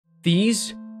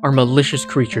These are malicious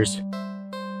creatures.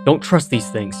 Don't trust these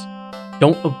things.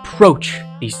 Don't approach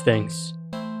these things.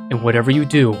 And whatever you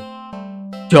do,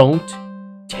 don't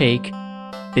take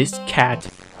this cat.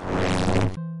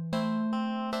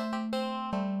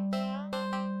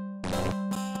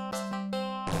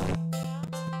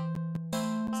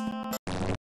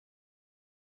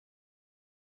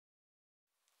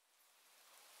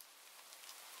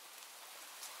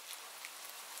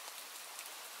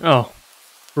 Oh,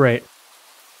 great.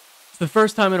 It's the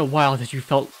first time in a while that you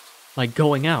felt like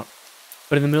going out,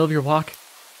 but in the middle of your walk, it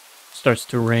starts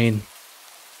to rain.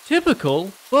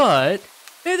 Typical, but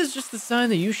maybe this is just a sign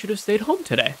that you should have stayed home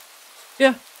today.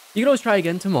 Yeah, you can always try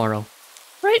again tomorrow,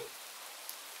 right?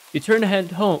 You turn to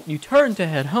head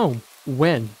home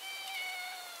when?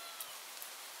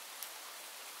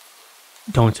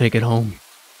 Don't take it home.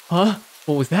 Huh?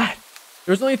 What was that?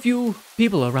 There's only a few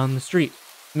people around the street.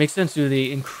 It makes sense due to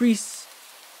the increase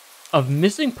of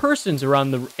missing persons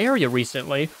around the area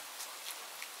recently.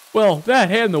 Well,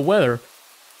 that and the weather.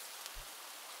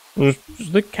 Is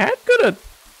the cat gonna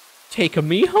take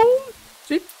me home?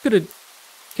 Is it gonna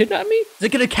kidnap me? Is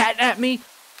it gonna catnap me?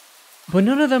 But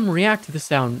none of them react to the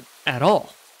sound at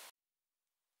all.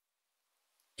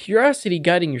 Curiosity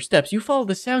guiding your steps, you follow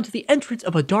the sound to the entrance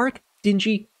of a dark,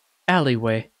 dingy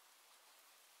alleyway.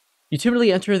 You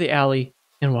timidly enter the alley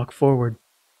and walk forward.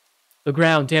 The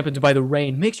ground, dampened by the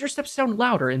rain, makes your steps sound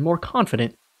louder and more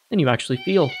confident than you actually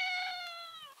feel.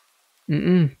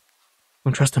 Don't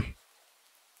trust them.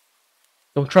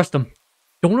 Don't trust them.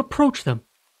 Don't approach them.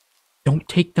 Don't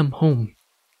take them home.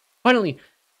 Finally,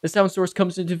 the sound source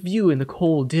comes into view in the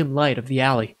cold, dim light of the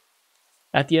alley.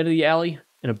 At the end of the alley,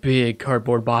 in a big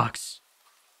cardboard box.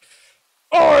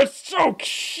 Oh, it's so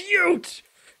cute!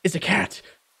 It's a cat.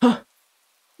 Huh.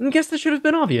 I guess that should have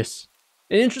been obvious.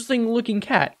 An interesting looking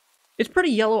cat. Its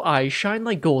pretty yellow eyes shine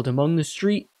like gold among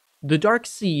the dark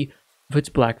sea of its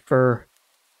black fur.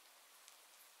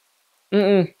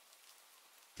 It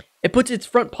puts its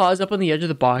front paws up on the edge of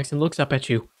the box and looks up at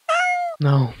you.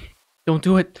 No, don't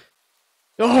do it.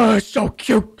 Oh, it's so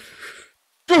cute.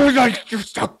 You're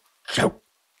so cute.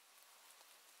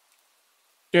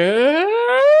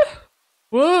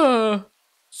 Whoa.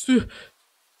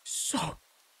 So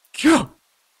cute.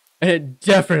 And it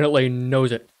definitely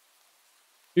knows it.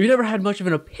 You've never had much of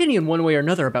an opinion one way or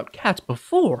another about cats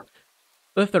before.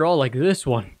 But if they're all like this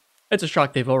one, it's a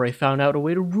shock they've already found out a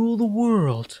way to rule the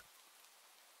world.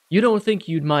 You don't think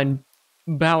you'd mind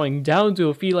bowing down to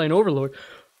a feline overlord.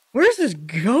 Where's this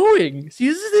going? See,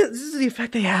 this is the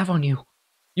effect they have on you.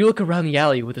 You look around the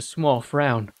alley with a small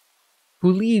frown.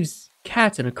 Who leaves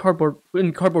cats in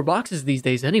cardboard boxes these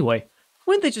days anyway?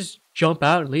 Wouldn't they just jump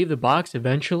out and leave the box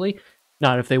eventually?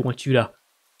 Not if they want you to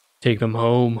take them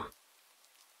home.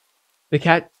 The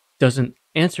cat doesn't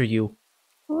answer you.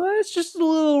 Well, that's just a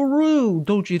little rude,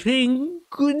 don't you think?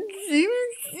 Good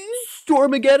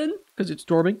Stormageddon? Because it's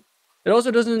storming. It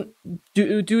also doesn't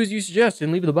do as you suggest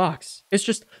and leave the box. It's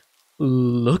just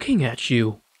looking at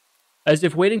you, as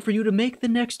if waiting for you to make the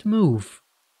next move.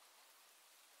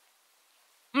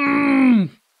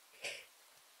 Don't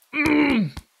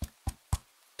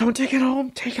take it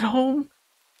home. Take it home.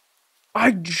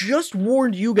 I just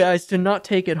warned you guys to not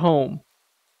take it home.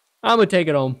 I'm gonna take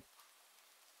it home.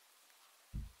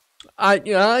 I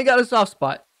got a soft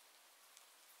spot.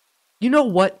 You know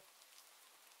what?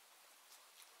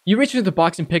 You reach into the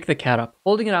box and pick the cat up,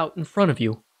 holding it out in front of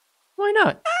you. Why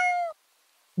not?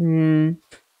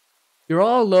 You're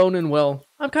all alone and well,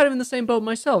 I'm kind of in the same boat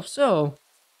myself, so...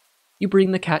 You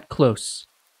bring the cat close.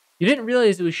 You didn't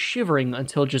realize it was shivering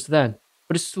until just then,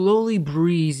 but it slowly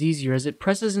breathes easier as it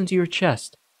presses into your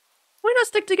chest. Why not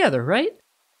stick together, right?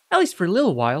 At least for a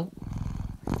little while.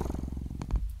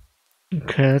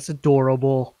 Okay, that's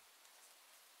adorable.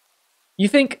 You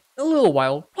think, a little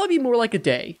while, probably more like a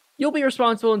day. You'll be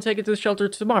responsible and take it to the shelter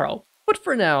tomorrow. But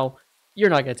for now, you're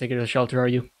not going to take it to the shelter, are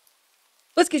you?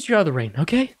 Let's get you out of the rain,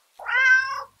 okay?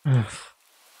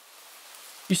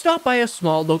 You stop by a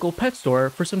small local pet store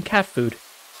for some cat food,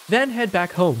 then head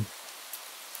back home.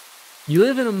 You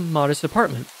live in a modest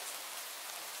apartment.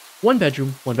 1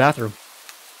 bedroom, 1 bathroom.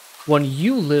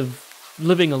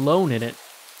 Living alone in it.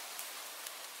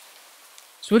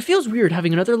 So it feels weird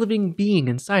having another living being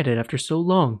inside it after so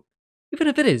long, even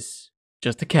if it is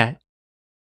just a cat.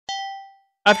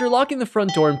 After locking the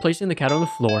front door and placing the cat on the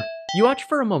floor, you watch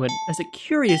for a moment as it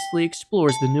curiously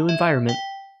explores the new environment.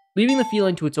 Leaving the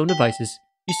feline to its own devices,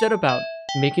 you set about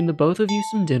making the both of you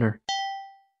some dinner.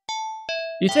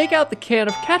 You take out the can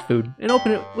of cat food and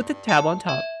open it with the tab on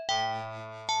top.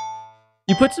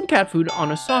 You put some cat food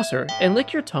on a saucer and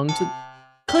click your tongue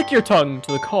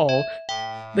to the call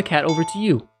the cat over to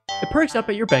you. It perks up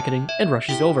at your beckoning and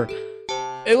rushes over.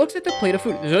 It looks at the plate of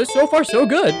food. So far, so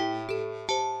good.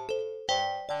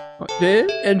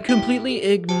 And completely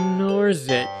ignores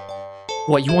it.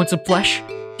 What, you want some flesh?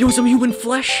 You want some human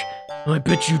flesh? I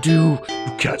bet you do.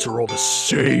 You cats are all the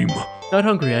same. Not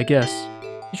hungry, I guess.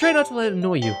 You try not to let it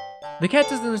annoy you. The cat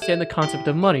doesn't understand the concept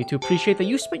of money to appreciate that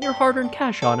you spent your hard-earned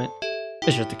cash on it.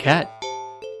 It's just a cat,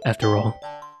 after all.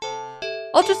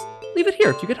 I'll just leave it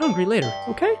here if you get hungry later,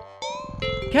 okay?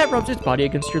 The cat rubs its body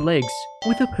against your legs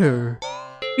with a purr.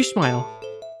 You smile.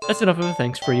 That's enough of a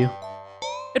thanks for you.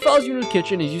 It follows you into the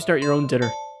kitchen as you start your own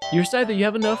dinner. You decide that you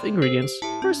have enough ingredients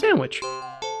for a sandwich.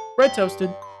 Bread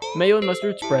toasted, mayo and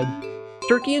mustard spread,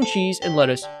 turkey and cheese and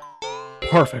lettuce.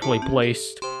 Perfectly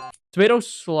placed. Tomato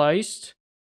sliced.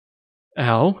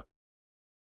 Ow.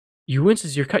 You wince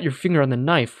as you cut your finger on the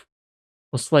knife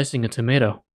while slicing a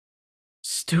tomato.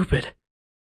 Stupid.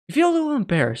 You feel a little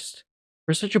embarrassed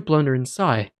for such a blunder and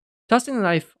sigh, tossing the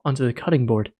knife onto the cutting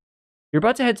board. You're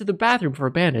about to head to the bathroom for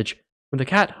a bandage when the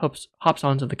cat hops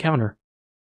onto the counter.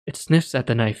 It sniffs at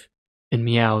the knife and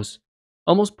meows,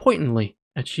 almost pointedly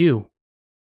at you.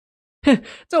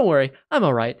 Don't worry, I'm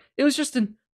alright. It was just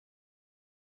an...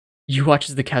 You watch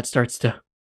as the cat starts to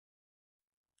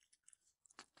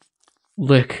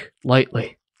lick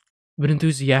lightly, but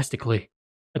enthusiastically,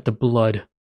 at the blood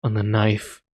on the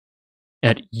knife.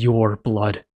 At your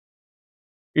blood.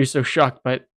 You're so shocked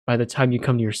by the time you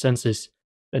come to your senses,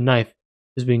 the knife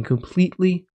is being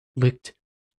completely licked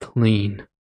clean.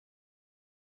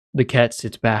 The cat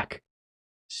sits back,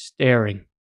 staring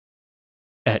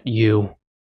at you.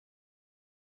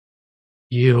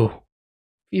 You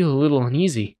feel a little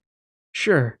uneasy.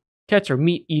 Sure, cats are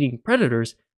meat-eating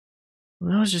predators,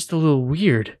 but that was just a little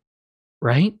weird,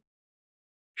 right?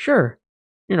 Sure,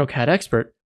 you're no cat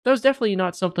expert. That was definitely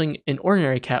not something an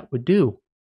ordinary cat would do.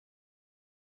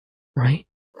 Right?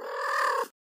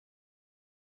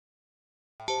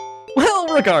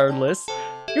 Well, regardless,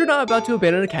 you're not about to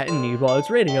abandon a cat in need while it's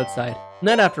raining outside.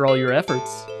 Not after all your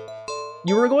efforts.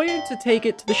 You were going to take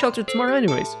it to the shelter tomorrow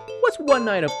anyways. What's one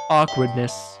night of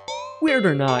awkwardness? Weird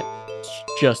or not, it's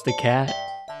just a cat.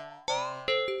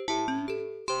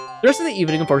 The rest of the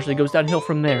evening unfortunately goes downhill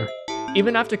from there.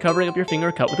 Even after covering up your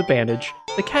finger cut with a bandage,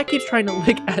 the cat keeps trying to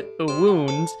lick at the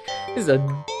wounds. This is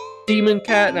a demon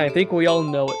cat, and I think we all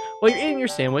know it. While you're eating your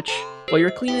sandwich, while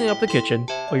you're cleaning up the kitchen,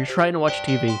 while you're trying to watch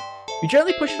TV, you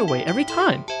gently push it away every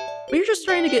time, but you're just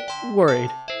starting to get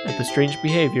worried at the strange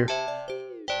behavior.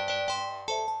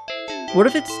 What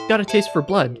if it's got a taste for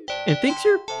blood and thinks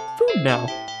you're food now?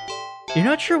 You're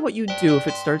not sure what you'd do if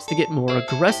it starts to get more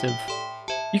aggressive.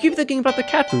 You keep thinking about the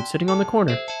cat food sitting on the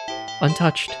corner,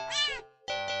 untouched.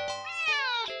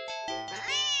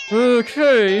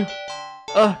 Okay.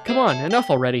 Come on, enough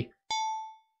already.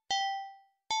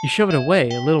 You shove it away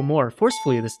a little more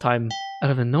forcefully this time,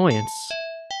 out of annoyance.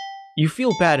 You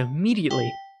feel bad immediately,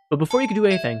 but before you can do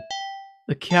anything,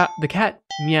 the cat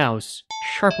meows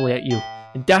sharply at you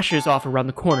and dashes off around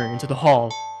the corner into the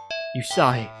hall. You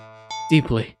sigh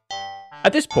deeply.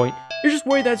 At this point, you're just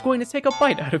worried that it's going to take a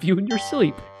bite out of you in your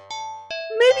sleep.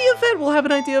 Maybe a vet will have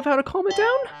an idea of how to calm it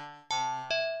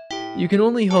down? You can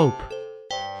only hope.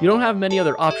 You don't have many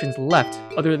other options left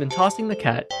other than tossing the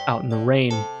cat out in the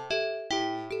rain.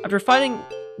 After finding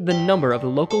the number of the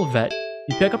local vet,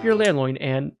 you pick up your landline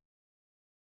and...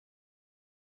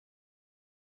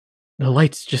 The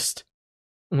lights just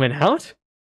went out?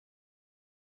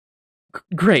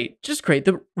 Great, just great.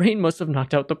 The rain must have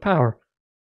knocked out the power.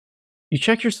 You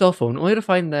check your cell phone only to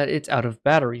find that it's out of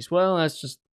batteries. Well, that's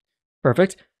just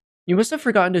perfect. You must have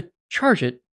forgotten to charge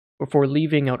it before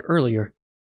leaving out earlier.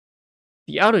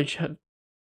 The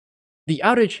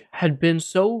outage had been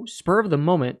so spur of the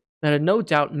moment that it no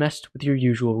doubt messed with your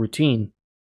usual routine.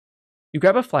 You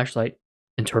grab a flashlight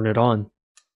and turn it on.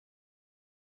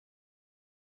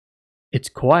 It's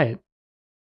quiet.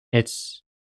 It's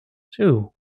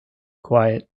too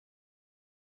quiet.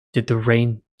 Did the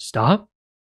rain stop?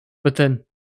 But then,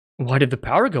 why did the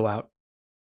power go out?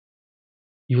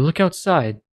 You look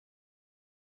outside.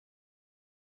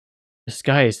 The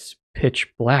sky is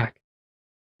pitch black.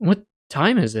 What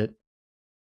time is it?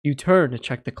 You turn to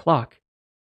check the clock.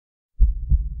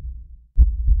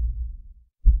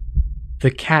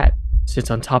 The cat sits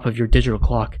on top of your digital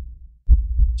clock,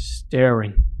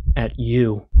 staring at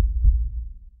you.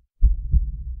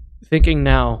 Thinking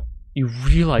now, you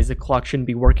realize the clock shouldn't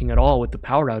be working at all with the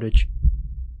power outage.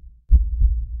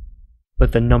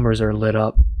 But the numbers are lit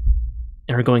up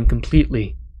and are going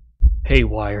completely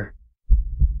haywire.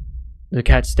 The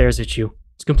cat stares at you.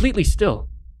 It's completely still.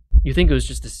 You think it was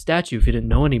just a statue if you didn't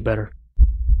know any better.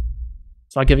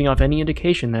 It's not giving off any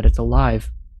indication that it's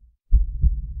alive.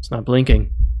 It's not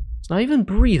blinking. It's not even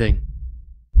breathing.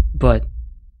 But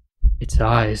its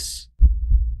eyes.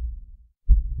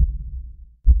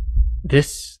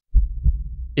 This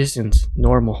isn't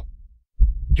normal.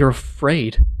 You're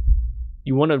afraid.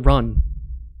 You want to run.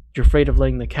 You're afraid of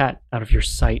letting the cat out of your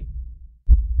sight.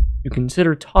 You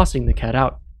consider tossing the cat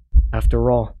out,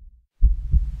 after all.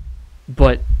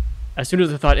 But as soon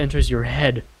as the thought enters your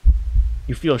head,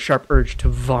 you feel a sharp urge to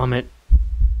vomit.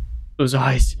 Those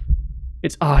eyes,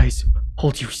 its eyes,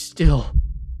 hold you still.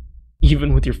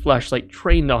 Even with your flashlight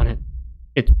trained on it,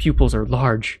 its pupils are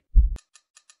large.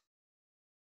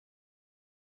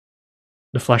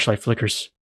 The flashlight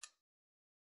flickers.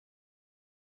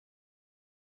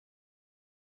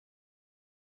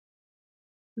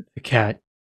 The cat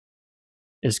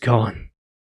is gone.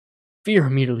 Fear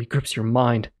immediately grips your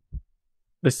mind.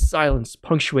 The silence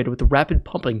punctuated with the rapid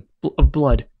pumping of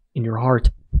blood in your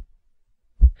heart.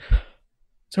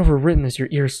 It's overwritten as your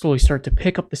ears slowly start to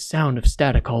pick up the sound of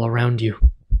static all around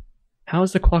you. How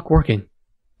is the clock working?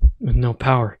 With no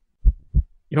power.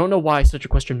 You don't know why such a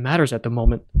question matters at the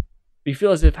moment, but you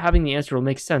feel as if having the answer will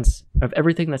make sense of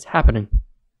everything that's happening.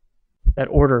 That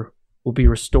order will be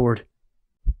restored.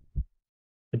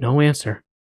 But no answer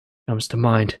comes to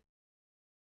mind.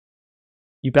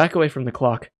 You back away from the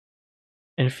clock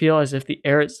and feel as if the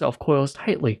air itself coils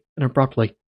tightly and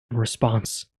abruptly in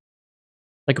response.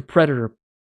 Like a predator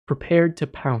prepared to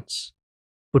pounce,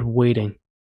 but waiting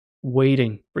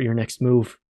for your next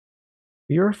move.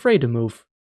 But you're afraid to move.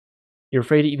 You're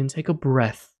afraid to even take a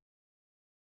breath.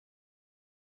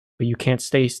 But you can't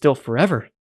stay still forever,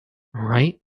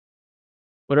 right?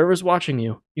 Whatever's watching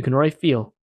you, you can already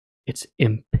feel its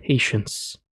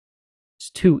impatience.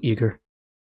 It's too eager.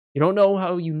 You don't know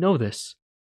how you know this.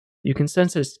 You can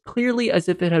sense it as clearly as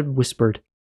if it had whispered.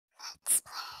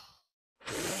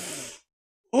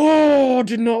 Oh,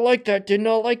 did not like that, did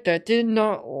not like that, did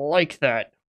not like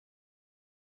that.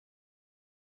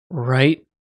 Right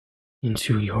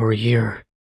into your ear.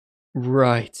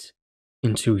 Right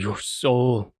into your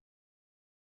soul.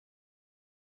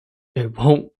 It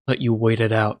won't let you wait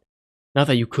it out. Not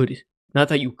that you could,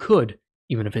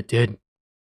 even if it did.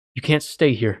 You can't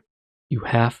stay here. You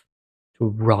have to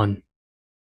run.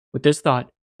 With this thought,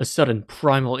 a sudden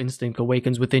primal instinct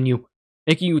awakens within you,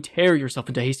 making you tear yourself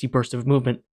into hasty bursts of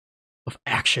movement, of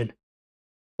action.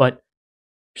 But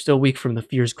you're still weak from the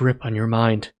fear's grip on your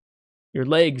mind. Your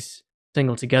legs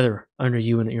tangle together under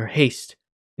you in your haste,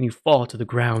 and you fall to the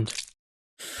ground.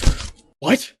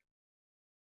 What?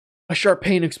 A sharp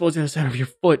pain explodes in the center of your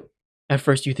foot. At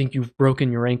first you think you've broken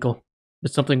your ankle,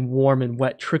 but something warm and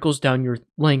wet trickles down the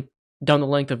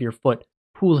length of your foot,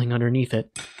 pooling underneath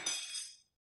it.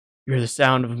 You hear the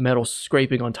sound of metal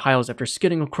scraping on tiles after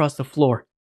skidding across the floor,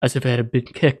 as if it had been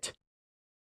kicked.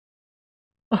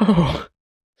 Oh.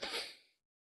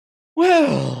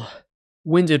 Well.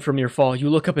 Winded from your fall,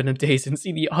 you look up in a daze and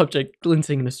see the object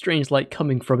glinting in a strange light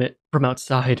coming from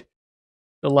outside.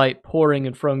 The light pouring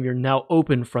in front of your now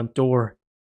open front door.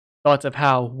 Thoughts of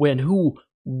how, when, who,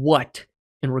 what,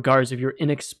 in regards of your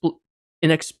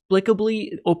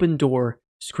inexplicably open door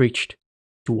screeched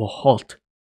to a halt,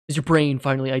 as your brain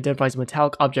finally identifies a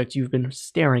metallic object you've been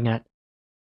staring at.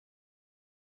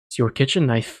 It's your kitchen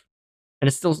knife, and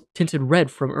it's still tinted red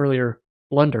from earlier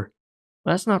blunder.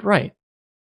 But that's not right.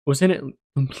 Wasn't it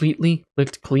completely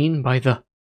licked clean by the... ...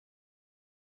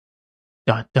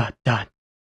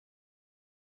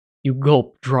 You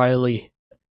gulp dryly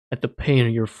at the pain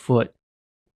of your foot.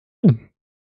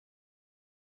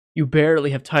 You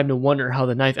barely have time to wonder how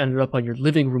the knife ended up on your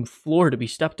living room floor to be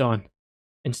stepped on,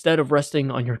 instead of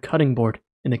resting on your cutting board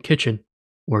in the kitchen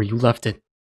where you left it.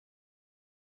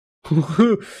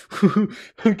 Okay,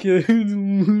 it's a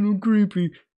little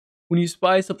creepy. When you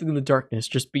spy something in the darkness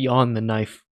just beyond the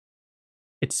knife,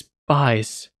 it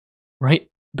spies right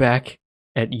back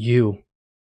at you.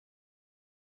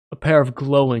 A pair of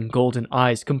glowing golden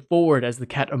eyes come forward as the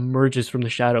cat emerges from the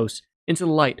shadows into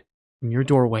the light from your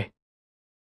doorway.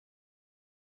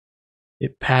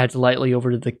 It pads lightly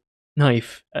over the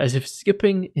knife as if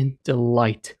skipping in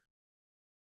delight,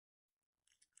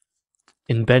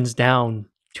 and bends down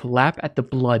to lap at the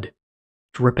blood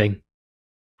dripping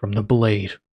from the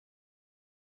blade.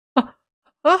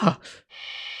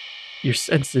 Your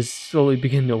senses slowly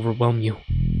begin to overwhelm you.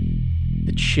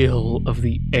 The chill of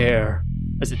the air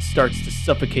as it starts to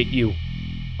suffocate you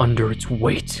under its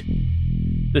weight.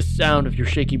 The sound of your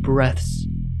shaky breaths,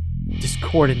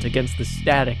 discordant against the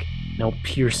static now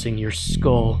piercing your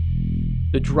skull.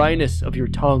 The dryness of your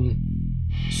tongue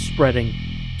spreading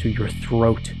to your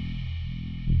throat.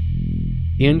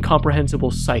 The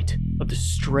incomprehensible sight of the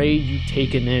stray you've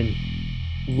taken in,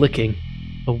 licking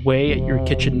away at your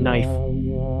kitchen knife,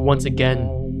 once again,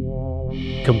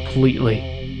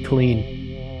 completely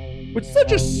clean. With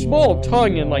such a small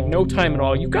tongue and like no time at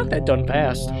all, you got that done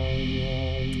fast.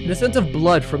 The sense of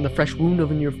blood from the fresh wound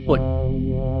over your foot.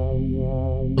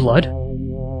 Blood?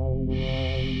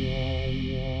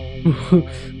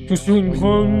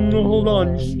 Hold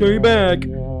on, stay back.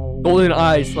 Golden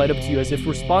eyes light up to you as if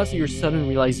response to your sudden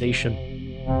realization.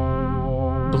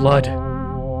 Blood.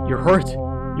 You're hurt.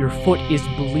 Your foot is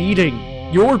bleeding.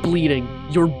 You're bleeding.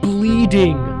 You're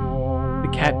bleeding. The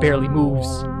cat barely moves,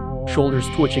 shoulders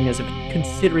twitching as if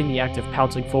considering the act of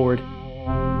pouncing forward.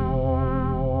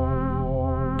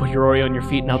 But you're already on your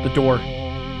feet and out the door.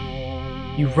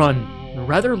 You run,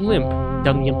 rather limp,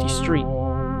 down the empty street.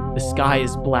 The sky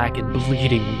is black and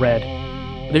bleeding red.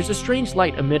 There's a strange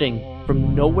light emitting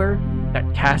from nowhere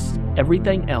that casts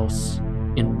everything else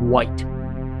in white.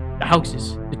 The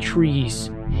houses, the trees,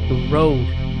 the road,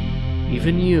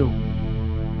 even you.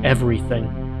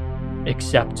 Everything.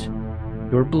 Except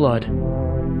your blood.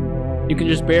 You can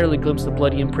just barely glimpse the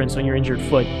bloody imprints on your injured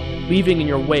foot, leaving in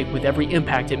your wake with every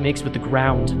impact it makes with the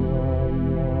ground.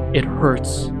 It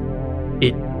hurts.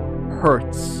 It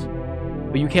hurts.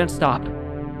 But you can't stop.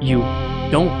 You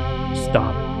don't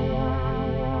stop.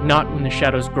 Not when the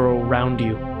shadows grow around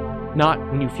you. Not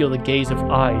when you feel the gaze of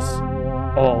eyes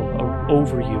all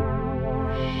over you.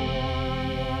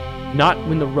 Not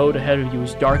when the road ahead of you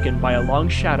is darkened by a long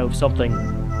shadow of something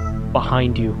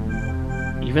behind you.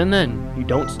 Even then, you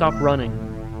don't stop running.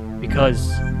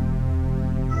 Because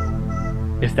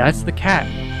if that's the cat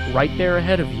right there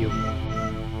ahead of you,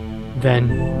 then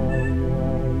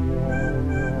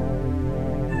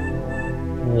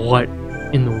what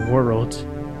in the world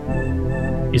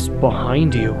is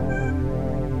behind you?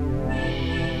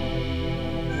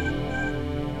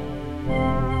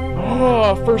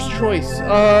 Oh, first choice.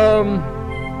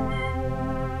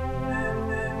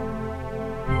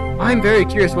 I'm very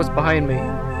curious what's behind me.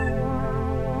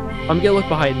 I'm gonna look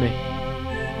behind me.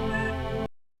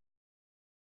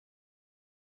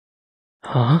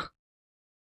 Huh?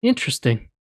 Interesting.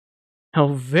 How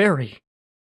very,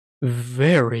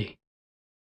 very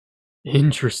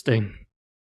interesting.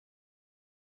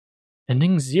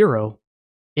 Ending 0.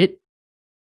 It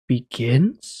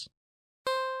begins?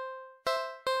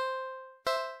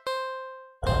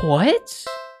 What?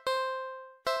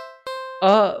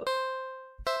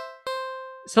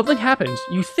 Something happened.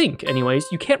 You think, anyways.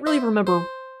 You can't really remember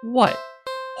what.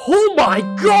 Oh my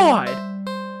god!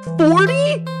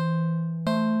 40?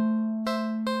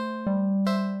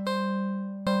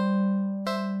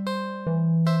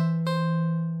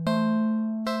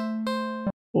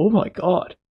 Oh my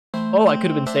god. Oh, I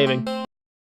could have been saving.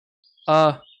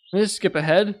 Let me just skip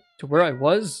ahead to where I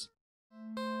was.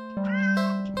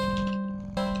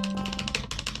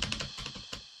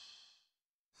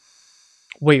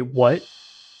 Wait, what?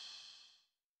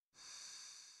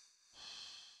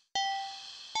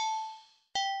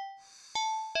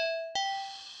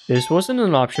 This wasn't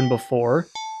an option before.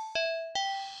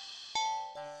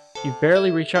 You barely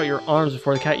reach out your arms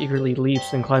before the cat eagerly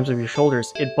leaps and climbs over your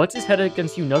shoulders. It butts its head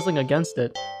against you, nuzzling against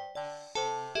it.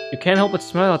 You can't help but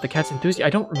smile at the cat's enthusiasm. I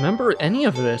don't remember any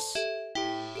of this.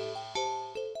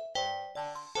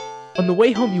 On the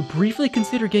way home, you briefly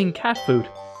consider getting cat food.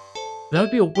 That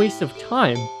would be a waste of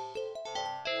time.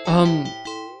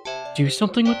 Do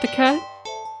something with the cat?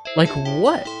 Like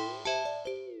what?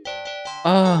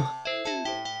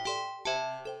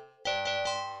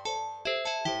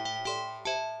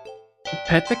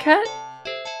 Pet the cat?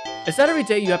 It's not every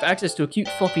day you have access to a cute,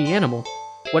 fluffy animal.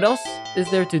 What else is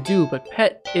there to do but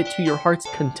pet it to your heart's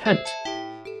content?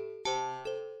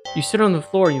 You sit on the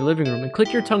floor in your living room and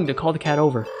click your tongue to call the cat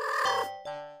over.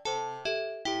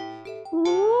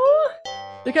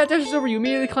 The cat dashes over you,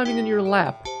 immediately climbing into your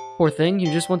lap. Poor thing,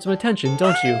 you just want some attention,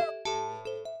 don't you?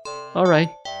 Alright,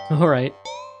 alright.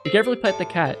 You carefully pet the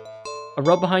cat. A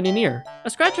rub behind an ear, a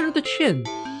scratch under the chin,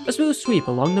 a smooth sweep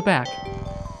along the back.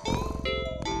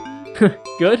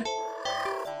 Good?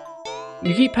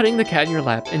 You keep petting the cat in your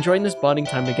lap, enjoying this bonding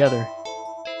time together.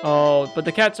 Oh, but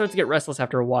the cat starts to get restless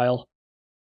after a while.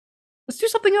 Let's do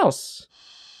something else.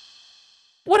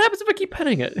 What happens if I keep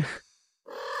petting it?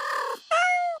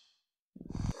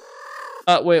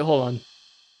 Wait, hold on.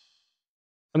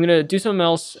 I'm gonna do something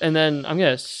else, and then I'm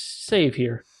gonna save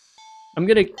here. I'm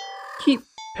gonna keep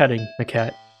petting the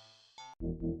cat.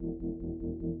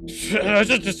 I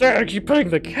just decided to keep petting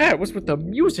the cat. What's with the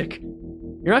music?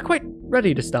 You're not quite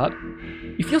ready to stop.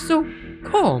 You feel so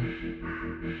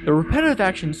calm. The repetitive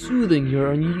action soothing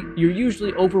your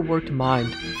usually overworked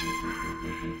mind.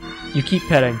 You keep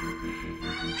petting.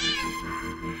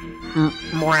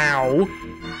 Meow.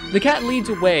 The cat leads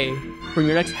away from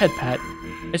your next head pat.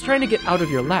 It's trying to get out of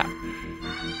your lap.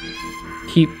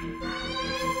 Keep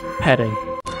petting.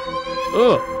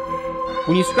 Ugh.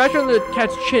 When you scratch on the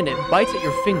cat's chin, it bites at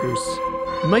your fingers.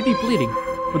 You might be bleeding,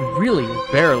 but really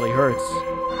it barely hurts.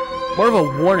 More of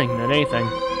a warning than anything.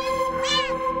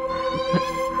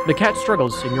 The cat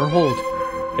struggles in your hold.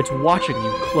 It's watching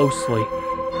you closely.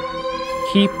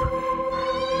 Keep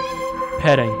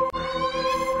petting.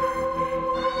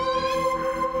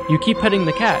 You keep petting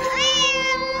the cat.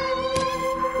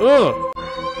 Ugh.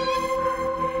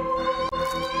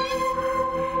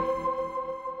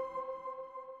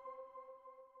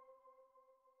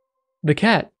 The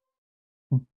cat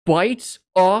bites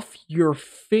off your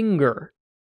finger.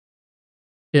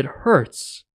 It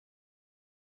hurts.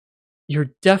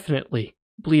 You're definitely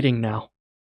bleeding now.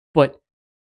 But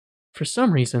for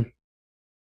some reason,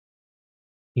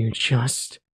 you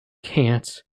just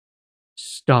can't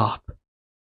stop.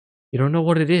 You don't know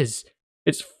what it is.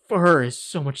 Its fur is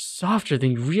so much softer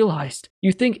than you realized.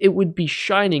 You think it would be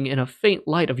shining in a faint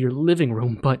light of your living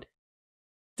room, but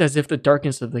it's as if the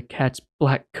darkness of the cat's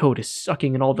black coat is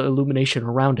sucking in all the illumination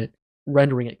around it,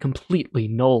 rendering it completely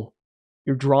null.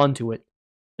 You're drawn to it,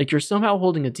 like you're somehow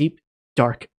holding a deep,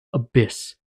 dark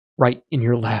abyss right in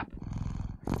your lap.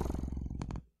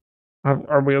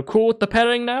 Are we cool with the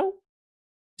petting now?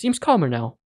 Seems calmer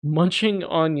now. Munching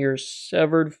on your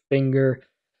severed finger.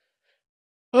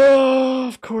 Oh,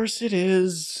 of course it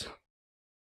is.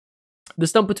 The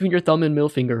stump between your thumb and middle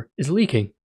finger is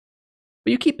leaking.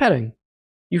 But you keep petting.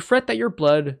 You fret that your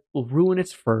blood will ruin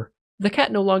its fur. The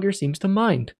cat no longer seems to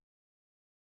mind.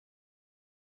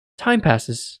 Time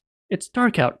passes. It's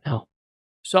dark out now.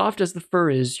 Soft as the fur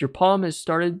is, your palm has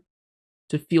started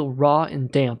to feel raw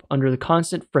and damp under the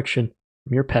constant friction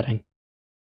from your petting.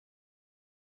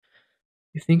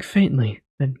 You think faintly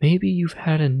that maybe you've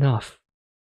had enough.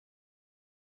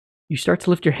 You start to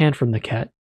lift your hand from the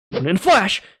cat, and in a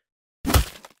flash,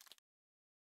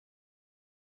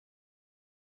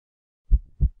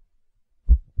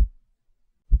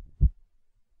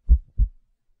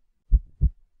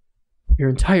 your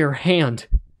entire hand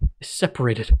is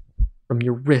separated from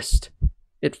your wrist.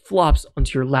 It flops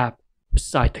onto your lap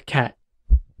beside the cat.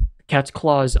 The cat's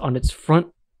claws on its front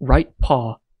right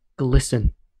paw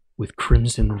glisten with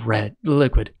crimson red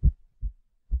liquid.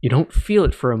 You don't feel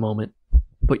it for a moment,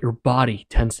 but your body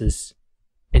tenses,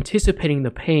 anticipating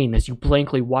the pain as you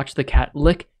blankly watch the cat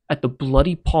lick at the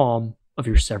bloody palm of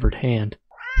your severed hand.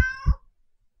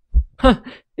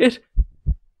 It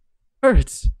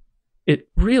hurts. It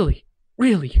really,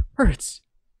 really hurts.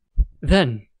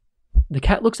 Then, the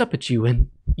cat looks up at you and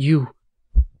you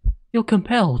feel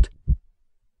compelled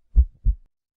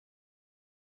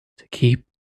to keep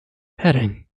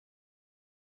petting.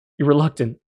 You're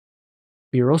reluctant,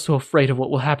 but you're also afraid of what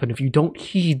will happen if you don't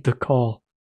heed the call.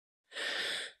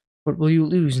 What will you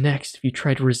lose next if you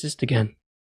try to resist again?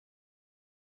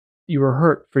 You were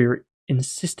hurt for your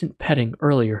insistent petting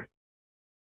earlier,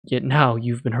 yet now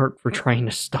you've been hurt for trying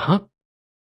to stop?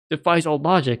 Defies all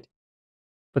logic,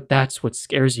 but that's what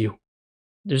scares you.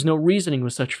 There's no reasoning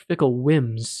with such fickle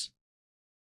whims.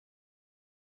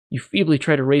 You feebly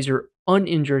try to raise your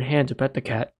uninjured hand to pet the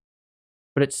cat,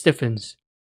 but it stiffens,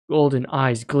 golden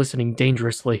eyes glistening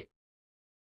dangerously.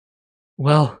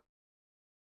 Well,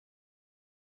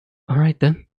 all right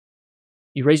then.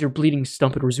 You raise your bleeding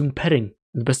stump and resume petting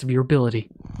to the best of your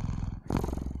ability.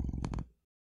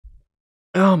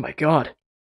 Oh my god.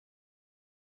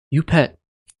 You pet.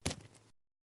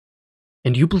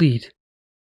 And you bleed.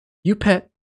 You pet.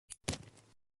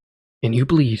 And you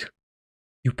bleed.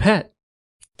 You pet.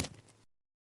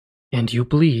 And you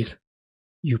bleed.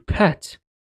 You pet.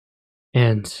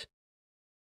 And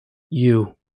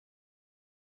you.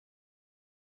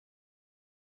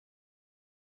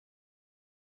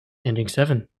 Ending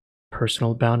 7.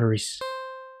 Personal boundaries.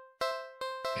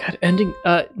 God,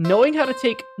 knowing how to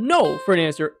take no for an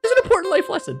answer is an important life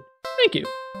lesson. Thank you.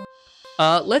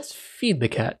 Let's feed the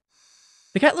cat.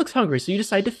 The cat looks hungry, so you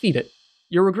decide to feed it.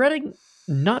 You're regretting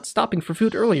not stopping for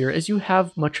food earlier as you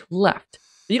have much left.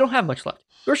 You don't have much left.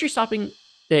 Grocery shopping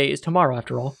day is tomorrow,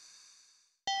 after all.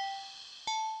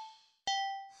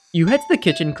 You head to the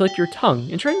kitchen and click your tongue,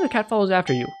 ensuring the cat follows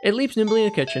after you. It leaps nimbly in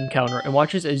the kitchen counter and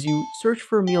watches as you search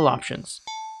for meal options.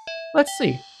 Let's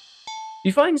see.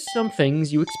 You find some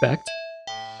things you expect.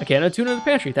 A can of tuna in the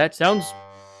pantry. That sounds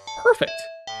perfect.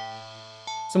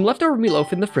 Some leftover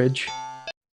meatloaf in the fridge.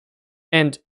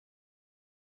 And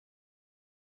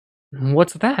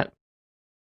what's that?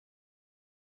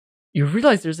 You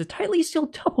realize there's a tightly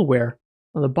sealed Tupperware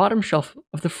on the bottom shelf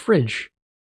of the fridge.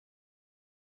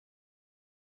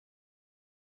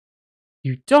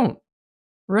 You don't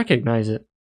recognize it.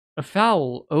 A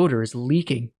foul odor is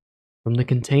leaking from the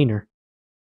container.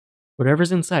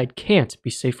 Whatever's inside can't be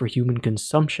safe for human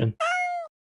consumption.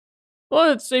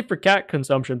 Well, it's safe for cat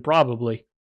consumption, probably.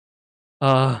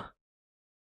 But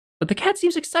the cat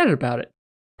seems excited about it,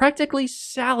 practically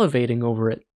salivating over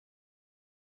it.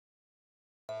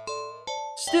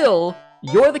 Still,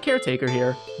 you're the caretaker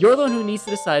here. You're the one who needs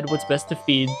to decide what's best to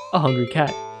feed a hungry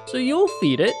cat. So you'll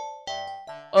feed it.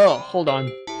 Oh, hold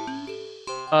on.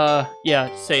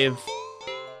 Yeah, save.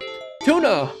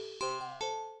 Tuna!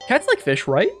 Cats like fish,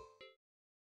 right?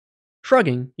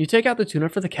 Shrugging, you take out the tuna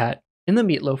for the cat and the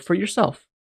meatloaf for yourself.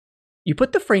 You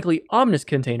put the frankly ominous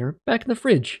container back in the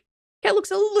fridge. Cat looks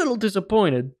a little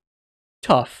disappointed.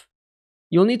 Tough.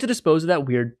 You'll need to dispose of that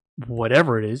weird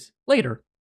whatever it is later.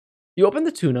 You open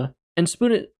the tuna and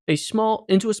spoon it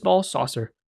into a small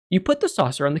saucer. You put the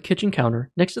saucer on the kitchen counter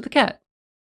next to the cat.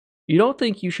 You don't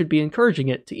think you should be encouraging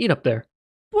it to eat up there,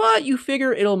 but you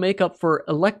figure it'll make up for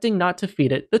electing not to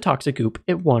feed it the toxic goop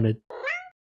it wanted.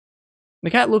 The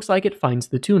cat looks like it finds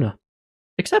the tuna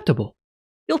acceptable.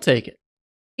 You'll take it.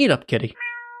 Eat up, kitty.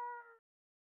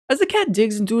 As the cat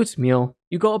digs into its meal,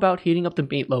 you go about heating up the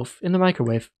meatloaf in the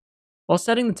microwave. While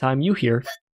setting the time, you hear...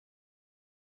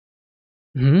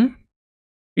 You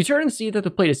turn and see that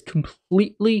the plate is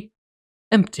completely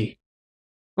empty.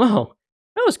 Whoa,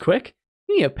 that was quick.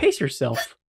 You need to pace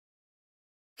yourself.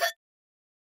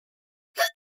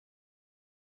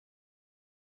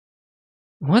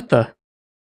 What the?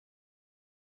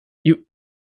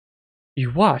 You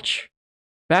watch,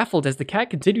 baffled as the cat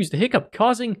continues to hiccup,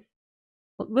 causing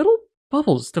little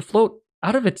bubbles to float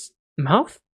out of its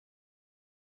mouth?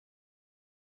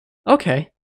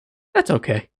 Okay, that's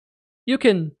okay. You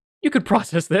could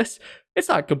process this. It's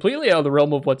not completely out of the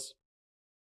realm of what's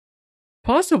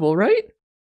possible, right?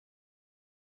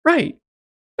 Right.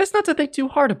 Best not to think too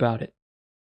hard about it.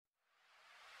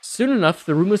 Soon enough,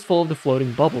 the room was full of the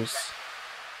floating bubbles.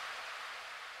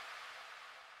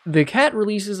 The cat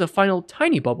releases a final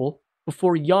tiny bubble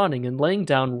before yawning and laying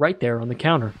down right there on the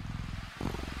counter.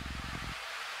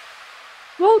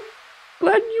 Well,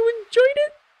 glad you enjoyed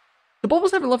it? The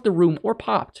bubbles haven't left the room or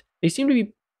popped. They seem to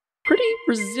be pretty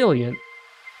resilient.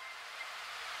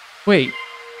 Wait.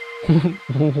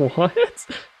 What?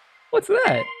 What's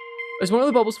that? As one of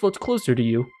the bubbles floats closer to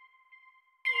you,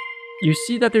 you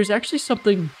see that there's actually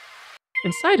something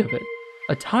inside of it.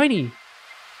 A tiny,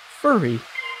 furry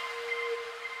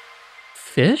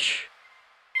fish?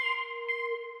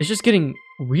 It's just getting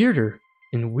weirder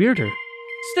and weirder.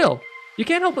 Still, you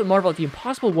can't help but marvel at the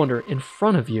impossible wonder in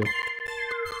front of you.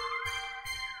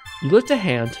 You lift a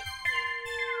hand.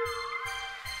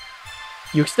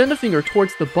 You extend a finger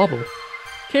towards the bubble,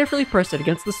 carefully press it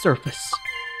against the surface.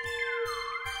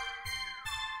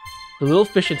 The little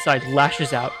fish inside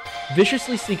lashes out,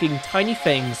 viciously sinking tiny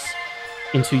fangs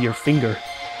into your finger.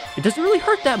 It doesn't really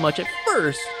hurt that much at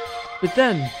first, but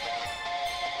then...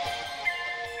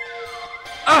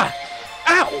 Ah!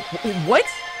 Ow! What?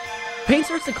 Pain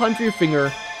starts to climb from your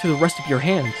finger to the rest of your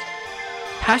hand.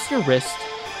 Past your wrist.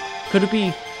 Could it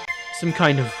be some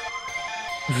kind of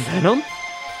venom?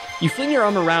 You fling your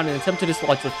arm around and attempt to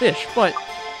dislodge the fish, but...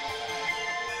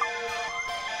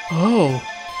 Oh.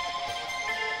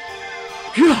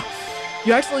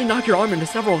 You accidentally knock your arm into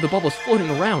several of the bubbles floating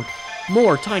around.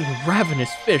 More tiny,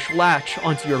 ravenous fish latch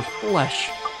onto your flesh.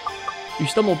 You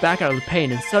stumble back out of the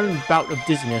pain in a sudden bout of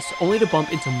dizziness, only to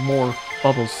bump into more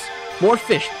bubbles. More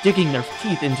fish digging their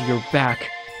teeth into your back.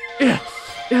 It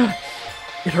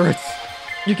hurts.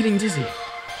 You're getting dizzy.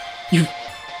 You've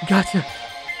got to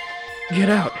get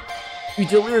out. You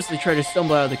deliriously try to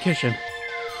stumble out of the kitchen,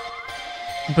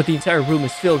 but the entire room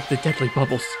is filled with the deadly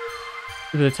bubbles.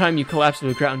 By the time you collapse to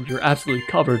the ground, you're absolutely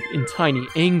covered in tiny,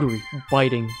 angry,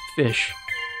 biting fish.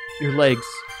 Your legs,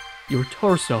 your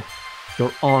torso,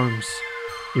 your arms,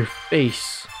 your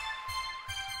face.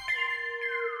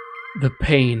 The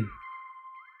pain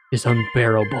is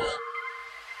unbearable.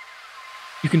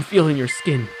 You can feel in your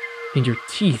skin, in your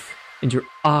teeth, in your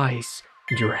eyes,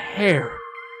 and your hair.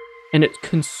 And it's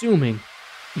consuming.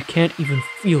 You can't even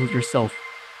feel yourself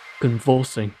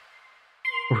convulsing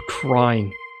or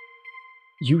crying.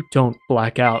 You don't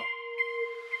black out.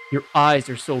 Your eyes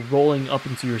are still rolling up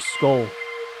into your skull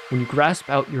when you grasp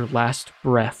out your last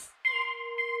breath.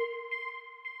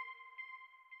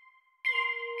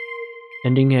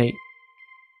 Ending 8.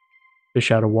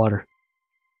 Fish out of water.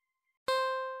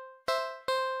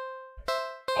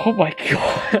 Oh my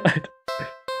god.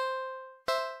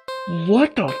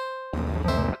 What the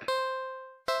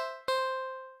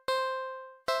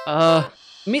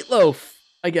meatloaf,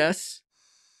 I guess.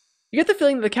 You get the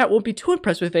feeling that the cat won't be too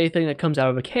impressed with anything that comes out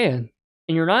of a can,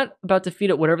 and you're not about to feed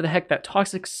it whatever the heck that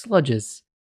toxic sludge is.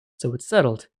 So it's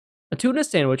settled. A tuna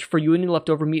sandwich for you and your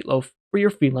leftover meatloaf for your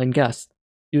feline guest.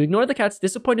 You ignore the cat's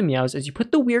disappointed meows as you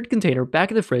put the weird container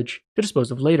back in the fridge to dispose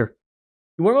of later.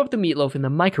 You warm up the meatloaf in the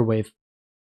microwave.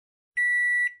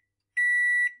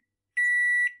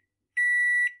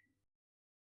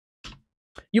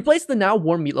 You place the now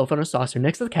warm meatloaf on a saucer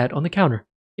next to the cat on the counter.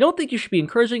 You don't think you should be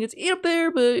encouraging it to eat up there,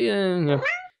 but yeah.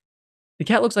 The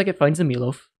cat looks like it finds the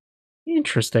meatloaf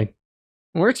interesting.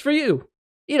 Works for you.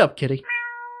 Eat up, kitty.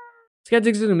 As the cat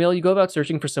digs into the meal, you go about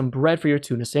searching for some bread for your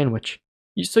tuna sandwich.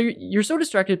 You're so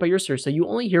distracted by your search that you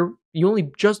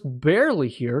only just barely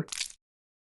hear.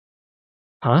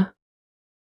 Huh?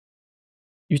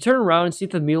 You turn around and see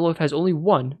that the meatloaf has only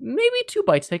one, maybe 2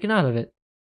 bites taken out of it.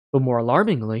 But more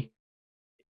alarmingly,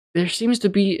 there seems to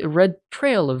be a red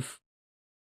trail of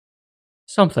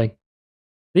something.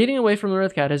 Leading away from where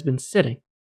the cat has been sitting,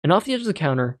 and off the edge of the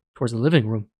counter towards the living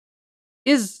room.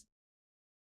 Is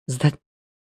that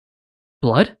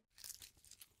blood?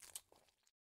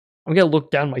 I'm gonna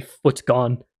look down, my foot's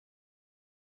gone.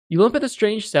 You limp at the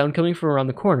strange sound coming from around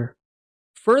the corner.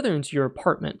 Further into your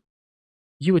apartment,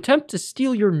 you attempt to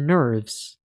steel your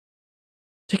nerves.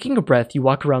 Taking a breath, you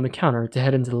walk around the counter to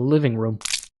head into the living room.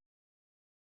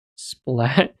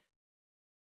 Splat.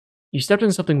 You stepped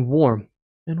into something warm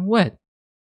and wet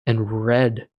and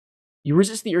red. You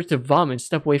resist the urge to vomit and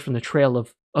step away from the trail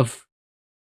of...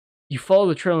 You follow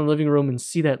the trail in the living room and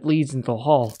see that leads into the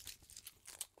hall.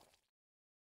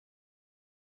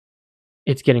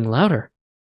 It's getting louder.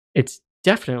 It's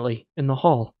definitely in the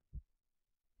hall.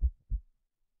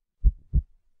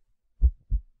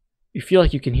 You feel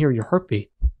like you can hear your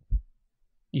heartbeat.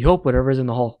 You hope whatever is in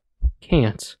the hall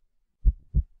can't.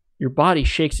 Your body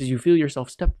shakes as you feel yourself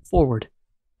step forward.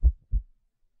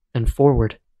 And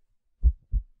forward.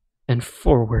 And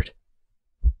forward.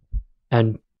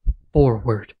 And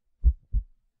forward.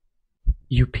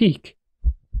 You peek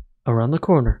around the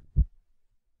corner.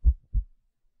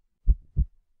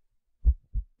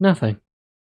 Nothing.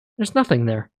 There's nothing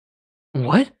there.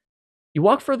 What? You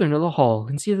walk further into the hall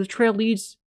and see that the trail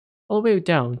leads all the way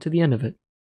down to the end of it.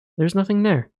 There's nothing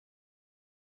there.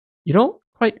 You don't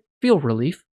quite feel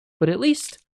relief, but at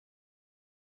least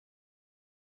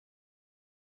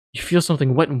you feel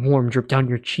something wet and warm drip down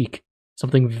your cheek.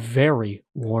 Something very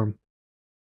warm.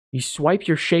 You swipe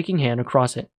your shaking hand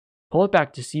across it, pull it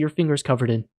back to see your fingers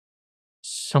covered in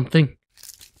something.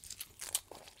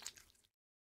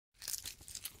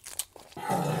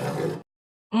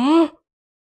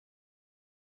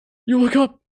 You look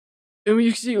up, and what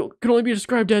you see can only be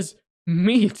described as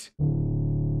meat.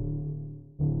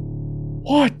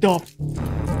 What the?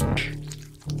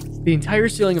 The entire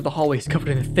ceiling of the hallway is covered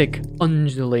in a thick,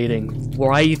 undulating,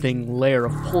 writhing layer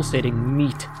of pulsating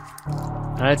meat.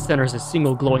 And at its center is a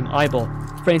single glowing eyeball,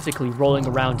 frantically rolling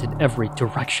around in every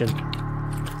direction.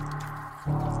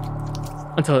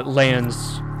 Until it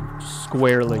lands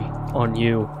squarely on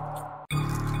you.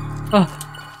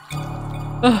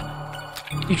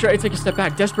 You try to take a step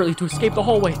back desperately to escape the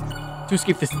hallway, to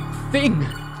escape this thing,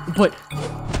 but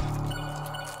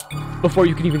before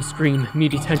you can even scream,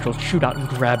 meaty tendrils shoot out and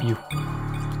grab you.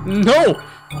 No!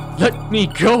 Let me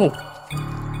go!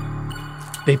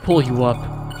 They pull you up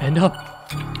and up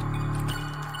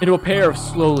into a pair of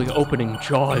slowly opening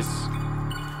jaws.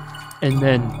 And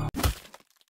then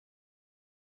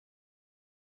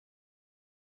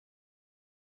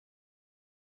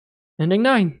Ending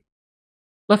 9.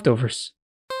 Leftovers.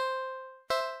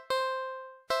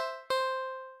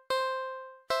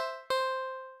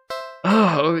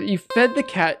 Oh, you fed the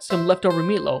cat some leftover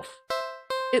meatloaf.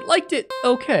 It liked it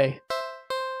okay.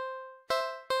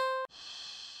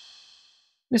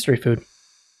 Mystery food.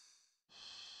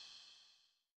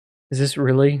 Is this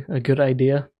really a good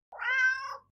idea?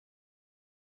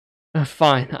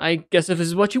 Fine, I guess if this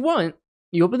is what you want.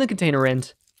 You open the container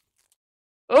and...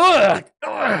 Ugh!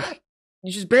 Ugh!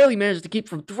 You just barely managed to keep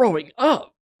from throwing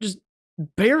up. Just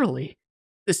barely.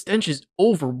 The stench is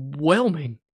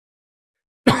overwhelming.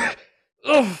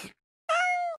 Ugh.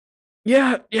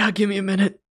 Yeah, give me a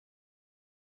minute.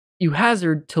 You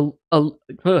hazard to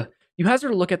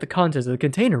look at the contents of the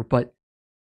container, but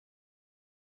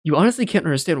you honestly can't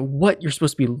understand what you're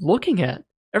supposed to be looking at.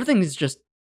 Everything is just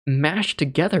mashed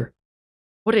together.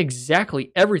 What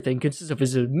exactly everything consists of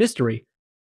is a mystery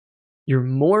you're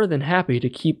more than happy to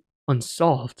keep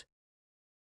unsolved.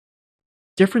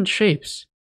 Different shapes,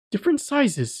 different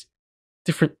sizes,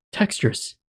 different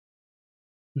textures.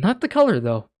 Not the color,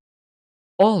 though.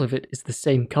 All of it is the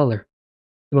same color.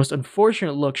 The most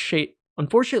unfortunate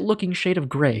looking shade of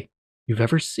gray you've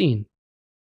ever seen,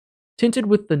 tinted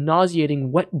with the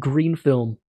nauseating wet green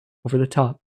film over the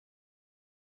top.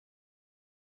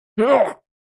 Ugh!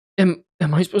 Am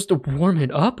I supposed to warm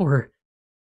it up, or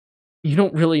you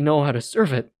don't really know how to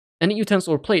serve it? Any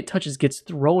utensil or plate it touches gets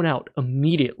thrown out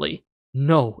immediately.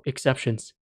 No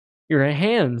exceptions. Your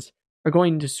hands are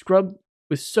going to scrub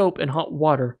with soap and hot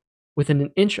water within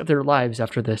an inch of their lives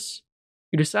after this.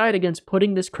 You decide against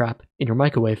putting this crap in your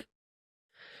microwave.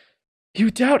 You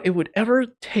doubt it would ever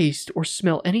taste or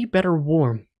smell any better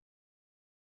warm.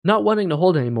 Not wanting to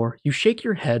hold anymore, you shake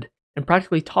your head and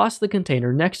practically toss the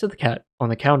container next to the cat on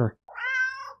the counter.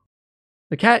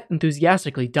 The cat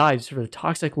enthusiastically dives for the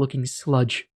toxic-looking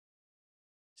sludge,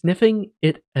 sniffing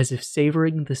it as if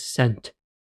savoring the scent.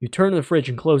 You turn to the fridge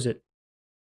and close it.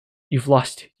 You've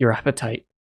lost your appetite.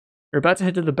 You're about to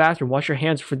head to the bathroom, wash your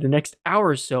hands for the next hour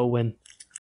or so when...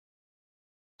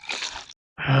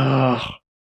 Ugh.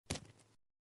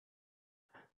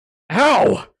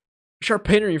 Ow! A sharp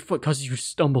pain on your foot causes you to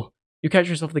stumble. You catch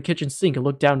yourself in the kitchen sink and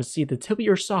look down to see the tip of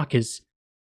your sock is...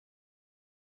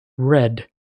 red.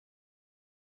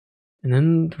 And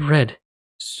then the red,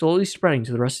 slowly spreading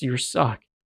to the rest of your sock.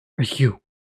 Are you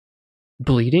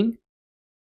bleeding?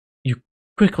 You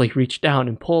quickly reach down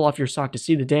and pull off your sock to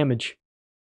see the damage.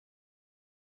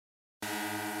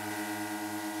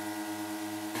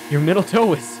 Your middle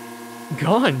toe is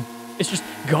gone. It's just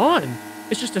gone.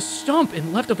 It's just a stump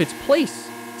and left of its place,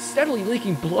 steadily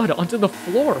leaking blood onto the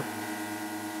floor.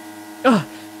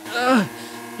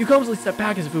 You clumsily step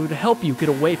back as if it would help you get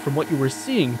away from what you were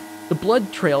seeing. The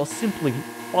blood trail simply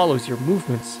follows your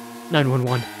movements.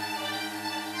 911.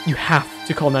 You have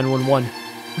to call 911.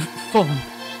 Phone.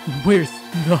 Where's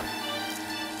the...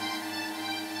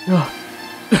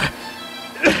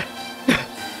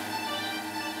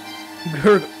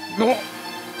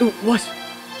 What?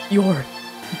 Your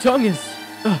tongue is...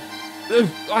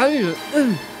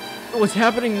 What's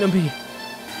happening to me?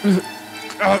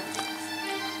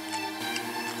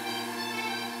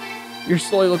 You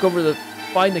slowly look over to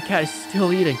find the cat is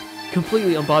still eating,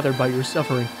 completely unbothered by your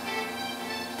suffering.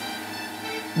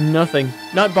 Nothing,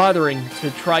 not bothering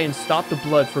to try and stop the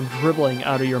blood from dribbling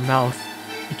out of your mouth.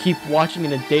 You keep watching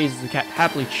in a daze as the cat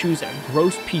happily chews a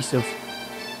gross piece of...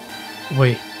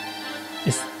 Wait,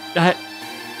 is that...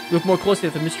 You look more closely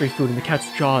at the mystery food in the cat's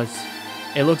jaws.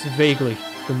 It looks vaguely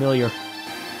familiar.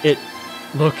 It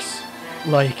looks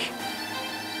like...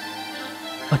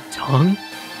 a tongue?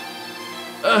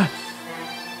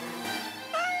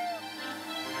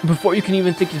 Before you can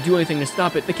even think to do anything to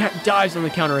stop it, the cat dives on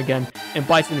the counter again and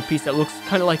bites into a piece that looks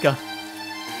kind of like a...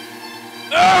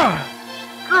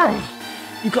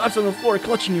 You collapse on the floor,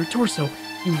 clutching your torso.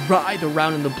 You writhe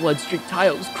around in the blood-streaked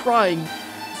tiles, crying.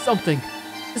 Something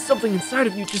inside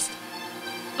of you just...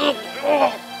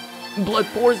 Blood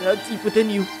pours out deep within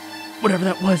you. Whatever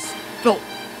that was felt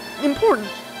important.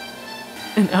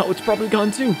 And now it's probably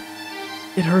gone too.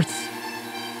 It hurts.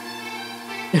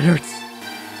 It hurts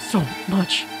so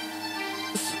much.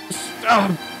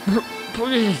 Stop,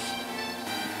 please.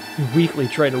 You weakly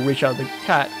try to reach out the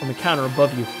cat on the counter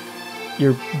above you.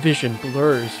 Your vision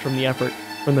blurs from the effort,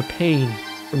 from the pain,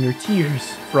 from your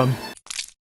tears, from...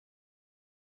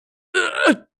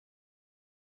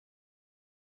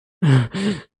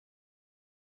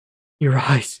 Your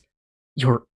eyes.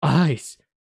 Your eyes.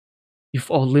 You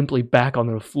fall limply back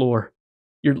onto the floor.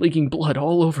 You're leaking blood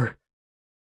all over.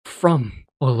 From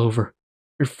all over.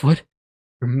 Your foot,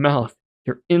 your mouth,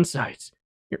 your insides,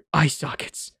 your eye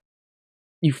sockets.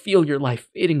 You feel your life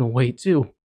fading away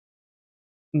too.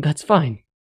 That's fine.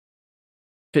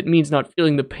 If it means not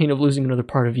feeling the pain of losing another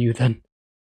part of you, then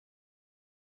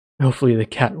hopefully the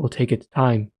cat will take its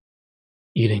time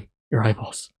eating your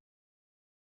eyeballs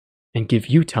and give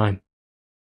you time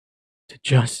to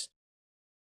just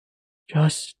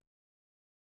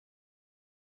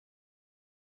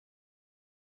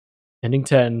ending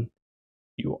 10.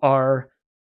 You are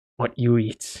what you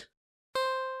eat.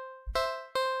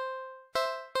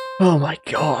 Oh my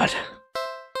god.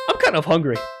 I'm kind of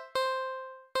hungry.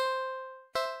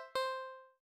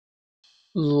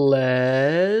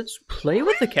 Let's play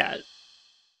with the cat.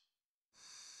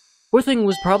 Poor thing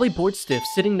was probably bored stiff,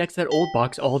 sitting next to that old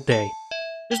box all day.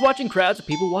 Just watching crowds of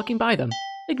people walking by them,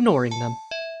 ignoring them.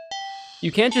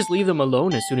 You can't just leave them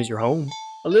alone as soon as you're home.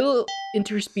 A little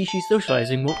interspecies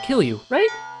socializing won't kill you, right?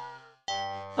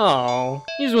 Oh,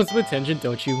 you just want some attention,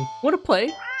 don't you? Want to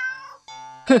play?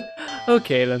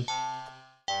 Okay then.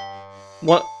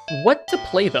 What to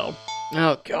play though?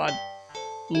 Oh god.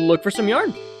 Look for some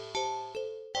yarn.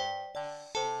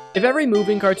 If every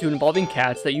moving cartoon involving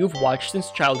cats that you've watched since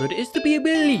childhood is to be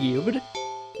believed,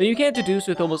 then you can't deduce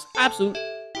with almost absolute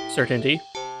certainty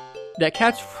that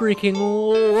cats freaking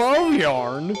love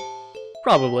yarn.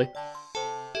 Probably.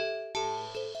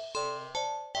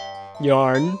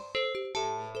 Yarn.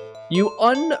 You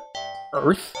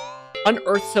unearth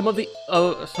some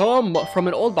from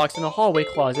an old box in a hallway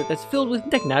closet that's filled with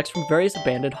knickknacks from various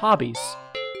abandoned hobbies.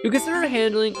 You consider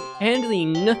handing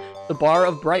the bar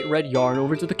of bright red yarn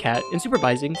over to the cat and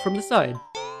supervising from the side.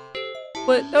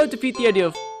 But that would defeat the idea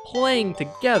of playing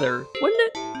together, wouldn't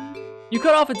it? You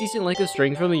cut off a decent length of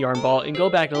string from the yarn ball and go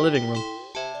back to the living room.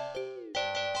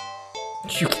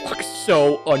 You look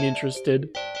so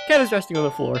uninterested. Cat is resting on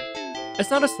the floor. It's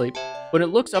not asleep. When it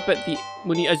looks up at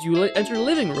as you enter the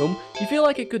living room, you feel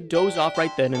like it could doze off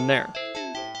right then and there.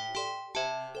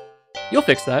 You'll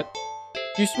fix that.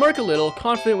 You smirk a little,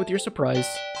 confident with your surprise.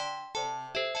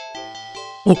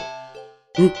 I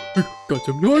got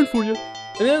some yarn for you.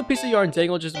 And then a piece of yarn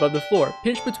dangled just above the floor,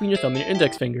 pinched between your thumb and your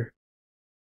index finger.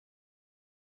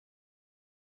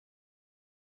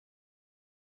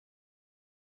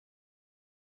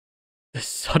 The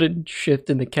sudden shift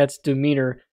in the cat's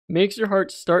demeanor makes your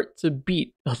heart start to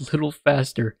beat a little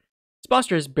faster. Its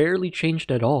posture has barely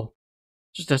changed at all.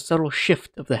 Just a subtle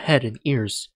shift of the head and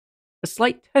ears. A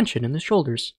slight tension in the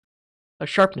shoulders. A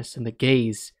sharpness in the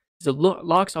gaze as it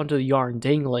locks onto the yarn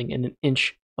dangling an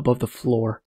inch above the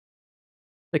floor.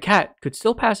 The cat could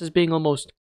still pass as being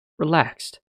almost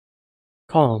relaxed,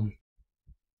 calm.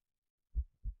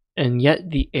 And yet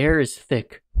the air is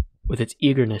thick with its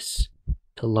eagerness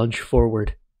to lunge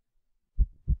forward,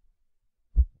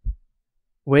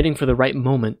 waiting for the right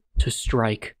moment to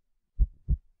strike.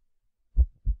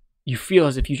 You feel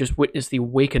as if you just witnessed the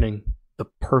awakening, the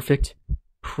perfect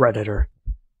predator.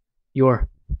 You're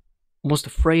almost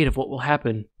afraid of what will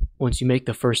happen once you make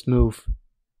the first move.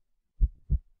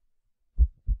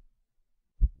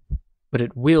 But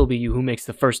it will be you who makes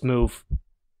the first move.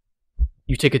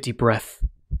 You take a deep breath,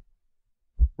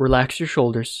 relax your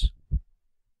shoulders,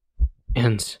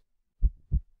 and...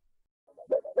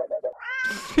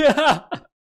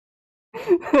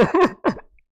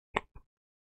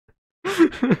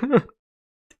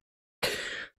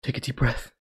 Take a deep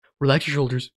breath. Relax your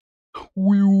shoulders.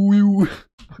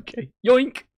 Okay.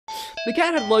 Yoink! The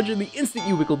cat had lunged in the instant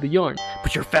you wiggled the yarn,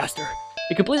 but you're faster.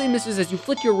 It completely misses as you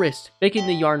flick your wrist, making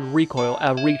the yarn recoil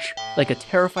out of reach like a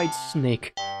terrified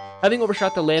snake. Having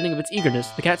overshot the landing of its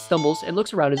eagerness, the cat stumbles and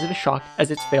looks around as if shocked as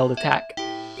its failed attack.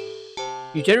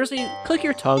 You generously click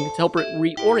your tongue to help it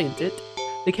reorient it.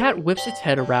 The cat whips its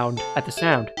head around at the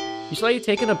sound. You're slightly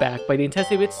taken aback by the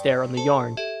intensity of its stare on the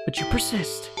yarn, but you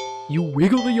persist. You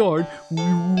wiggle the yarn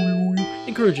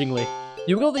encouragingly.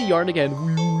 You wiggle the yarn again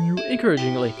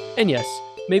encouragingly, and yes,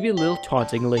 maybe a little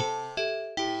tauntingly.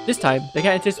 This time, the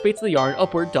cat anticipates the yarn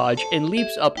upward dodge and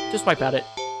leaps up to swipe at it.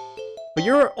 But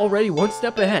you're already one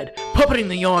step ahead, puppeting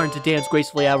the yarn to dance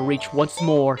gracefully out of reach once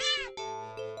more.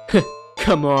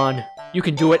 Come on, you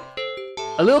can do it.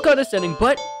 A little condescending,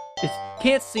 but it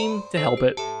can't seem to help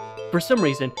it. For some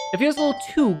reason, it feels a little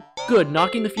too good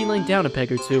knocking the feline down a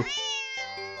peg or two.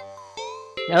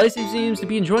 At least it seems to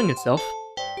be enjoying itself.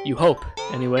 You hope,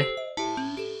 anyway.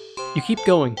 You keep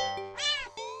going.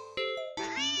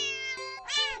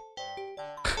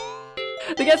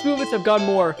 The cat's movements have gone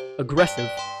more aggressive,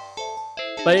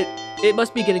 but it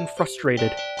must be getting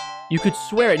frustrated. You could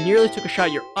swear it nearly took a shot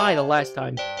at your eye the last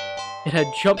time. It had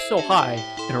jumped so high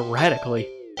and erratically.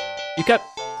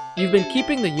 You've been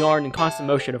keeping the yarn in constant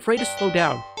motion, afraid to slow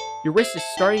down. Your wrist is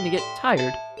starting to get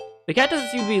tired. The cat doesn't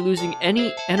seem to be losing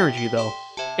any energy though.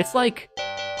 It's like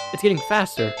it's getting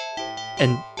faster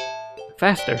and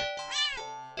faster.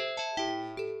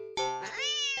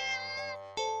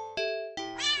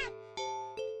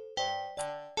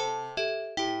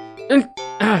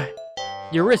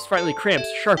 Your wrist finally cramps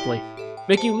sharply,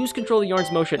 making you lose control of the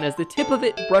yarn's motion as the tip of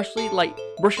it brushes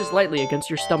lightly against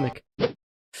your stomach.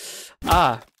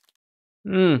 I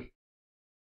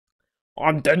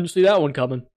didn't see that one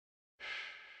coming.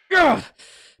 Ugh!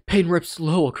 Pain rips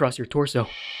low across your torso,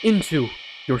 into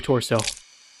your torso.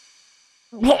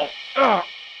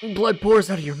 Blood pours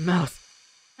out of your mouth.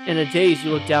 In a daze,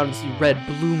 you look down and see red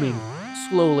blooming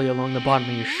slowly along the bottom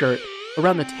of your shirt,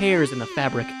 around the tears in the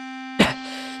fabric.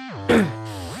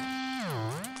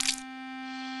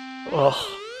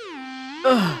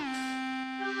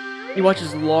 He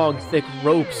watches long, thick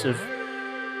ropes of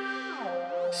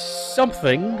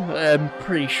something, I'm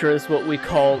pretty sure that's what we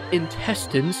call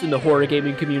intestines in the horror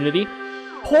gaming community,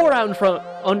 pour out from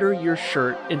under your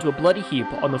shirt into a bloody heap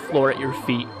on the floor at your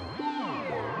feet.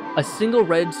 A single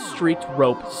red streaked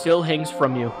rope still hangs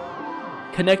from you,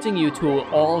 connecting you to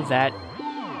all that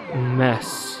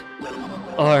mess.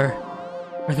 Are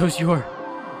those your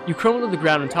You crumble to the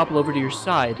ground and topple over to your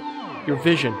side. Your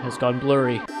vision has gone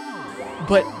blurry.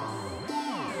 But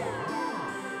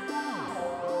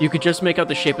you could just make out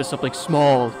the shape of something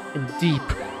small and deep,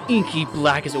 inky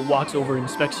black as it walks over and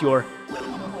inspects your...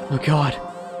 Oh god,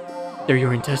 they're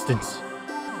your intestines.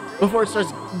 Before it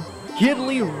starts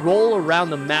giddily roll around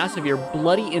the mass of your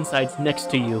bloody insides next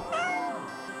to you.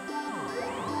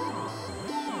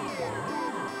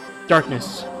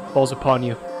 Darkness falls upon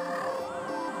you.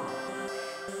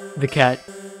 The cat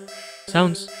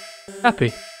sounds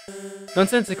happy.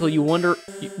 Nonsensically, you wander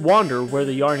where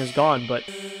the yarn has gone, but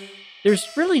there's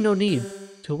really no need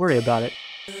to worry about it.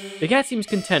 The cat seems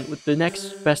content with the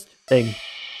next best thing.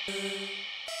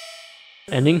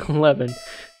 Ending 11.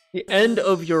 The end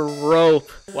of your rope.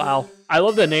 Wow. I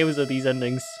love the names of these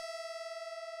endings.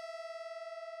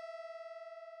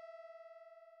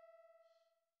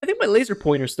 I think my laser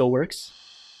pointer still works.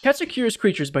 Cats are curious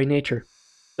creatures by nature.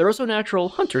 They're also natural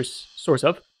hunters, sort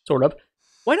of.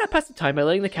 Why not pass the time by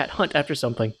letting the cat hunt after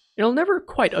something it'll never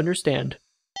quite understand?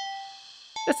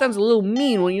 That sounds a little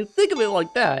mean when you think of it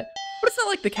like that, but it's not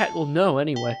like the cat will know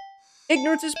anyway.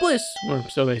 Ignorance is bliss, or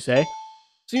so they say.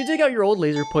 So you dig out your old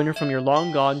laser pointer from your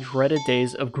long-gone, dreaded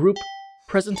days of group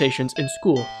presentations in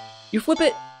school. You flip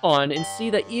it on and see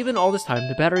that even all this time,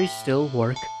 the batteries still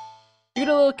work. You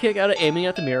get a little kick out of aiming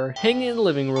at the mirror, hanging in the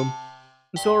living room,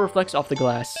 and so it reflects off the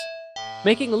glass,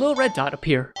 making a little red dot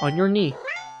appear on your knee.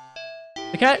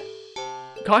 The cat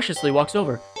cautiously walks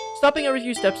over, stopping every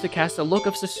few steps to cast a look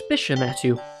of suspicion at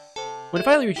you. When it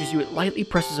finally reaches you, it lightly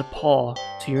presses a paw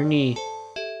to your knee,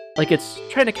 like it's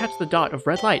trying to catch the dot of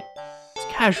red light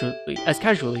as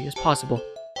casually as possible.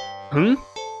 You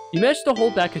manage to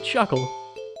hold back a chuckle.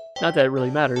 Not that it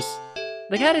really matters.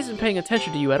 The cat isn't paying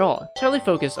attention to you at all, entirely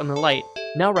focused on the light,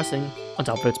 now resting on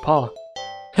top of its paw.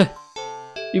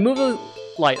 You move the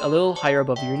light a little higher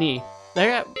above your knee.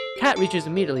 The cat reaches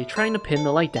immediately, trying to pin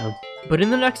the light down. But in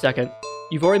the next second,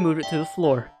 you've already moved it to the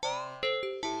floor.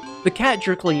 The cat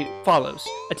jerkily follows,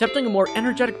 attempting a more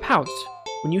energetic pounce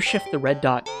when you shift the red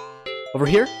dot. Over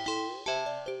here?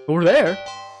 Over there?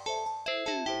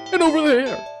 And over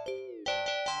there!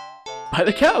 By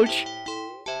the couch!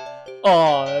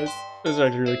 Aw, that's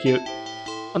actually really cute.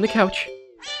 On the couch.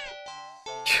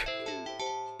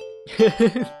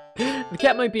 The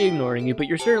cat might be ignoring you, but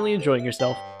you're certainly enjoying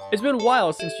yourself. It's been a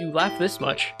while since you laughed this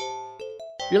much.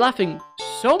 You're laughing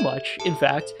so much, in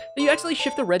fact, that you actually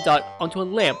shift the red dot onto a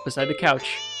lamp beside the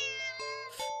couch.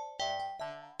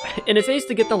 In its haste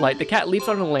to get the light, the cat leaps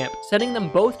on a lamp, sending them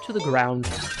both to the ground.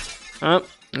 Oh,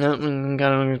 kind of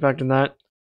unexpected that.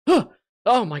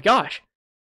 Oh my gosh!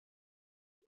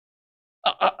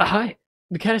 Hi.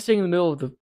 The cat is sitting in the middle of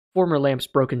the former lamp's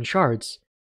broken shards.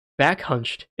 Back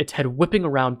hunched, its head whipping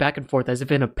around back and forth as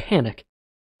if in a panic.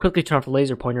 Quickly turn off the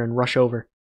laser pointer and rush over.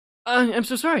 I'm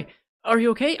so sorry. Are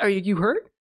you okay? Are you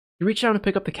hurt? You reach down to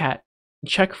pick up the cat and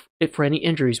check it for any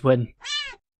injuries when...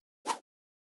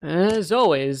 As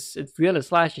always, it's gonna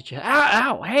slash at you.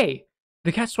 Ow! Hey!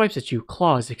 The cat swipes at you,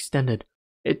 claws extended.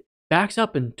 It backs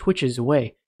up and twitches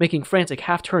away, making frantic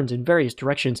half-turns in various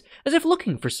directions, as if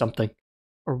looking for something.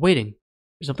 Or waiting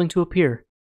for something to appear.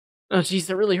 Oh jeez,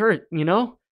 that really hurt, you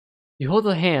know? You hold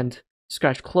the hand,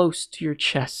 scratched close to your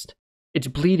chest. It's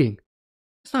bleeding.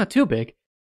 It's not too big.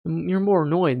 You're more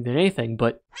annoyed than anything,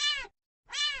 but...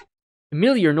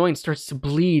 Immediately your annoyance starts to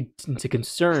bleed into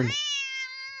concern.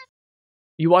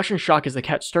 You watch in shock as the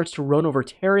cat starts to run over,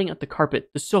 tearing at the carpet,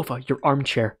 the sofa, your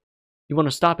armchair. You want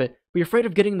to stop it, but you're afraid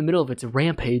of getting in the middle of its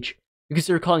rampage. You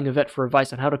consider calling a vet for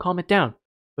advice on how to calm it down,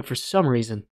 but for some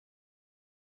reason...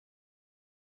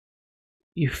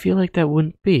 You feel like that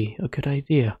wouldn't be a good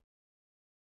idea.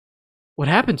 What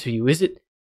happened to you? Is it...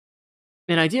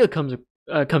 An idea comes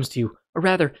to you, or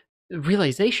rather, a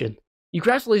realization. You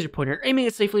grasp the laser pointer, aiming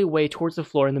it safely away towards the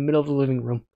floor in the middle of the living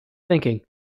room, thinking,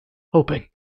 hoping,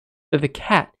 that the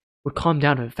cat would calm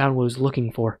down if it found what it was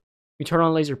looking for. You turn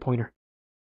on the laser pointer.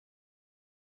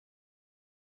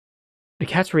 The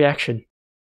cat's reaction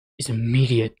is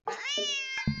immediate.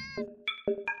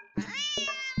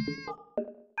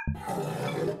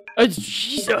 Oh,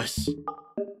 Jesus!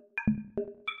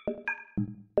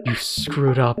 You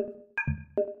screwed up.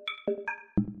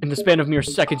 In the span of mere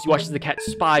seconds, you watch as the cat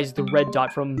spies the red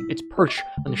dot from its perch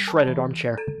on the shredded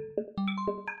armchair.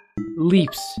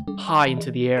 Leaps high into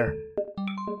the air.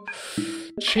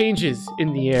 Changes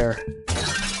in the air.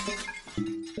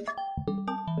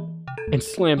 And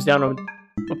slams down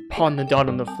upon the dot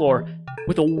on the floor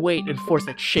with a weight and force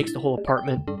that shakes the whole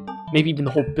apartment. Maybe even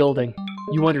the whole building.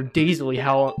 You wonder dazedly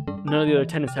how none of the other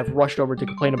tenants have rushed over to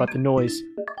complain about the noise.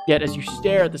 Yet as you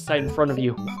stare at the sight in front of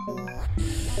you,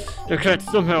 The cat's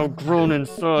somehow grown in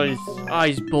size,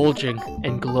 eyes bulging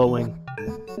and glowing,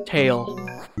 tail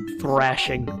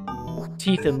thrashing,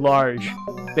 teeth enlarged,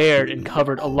 bared and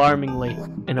covered alarmingly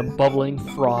in a bubbling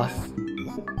froth.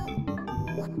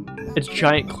 Its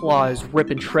giant claws rip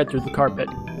and shred through the carpet,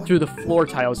 through the floor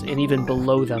tiles, and even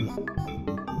below them.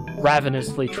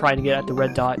 Ravenously trying to get at the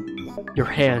red dot, your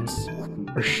hands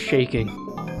are shaking.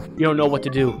 You don't know what to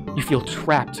do. You feel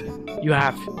trapped. You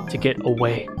have to get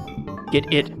away.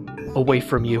 Get it away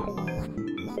from you.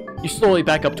 You slowly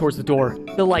back up towards the door.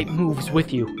 The light moves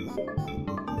with you.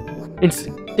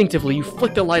 Instinctively, you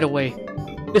flick the light away.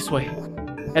 This way.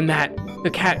 And that. The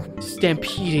cat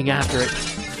stampeding after it.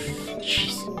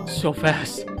 Jeez, so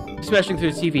fast. Smashing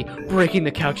through the TV, breaking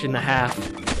the couch in half.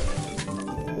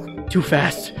 Too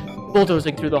fast.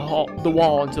 Bulldozing through the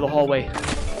wall into the hallway.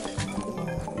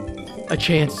 A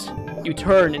chance. You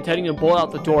turn, intending to bolt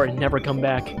out the door and never come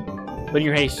back. But in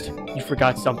your haste, you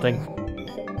forgot something.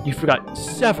 You forgot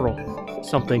several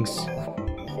somethings.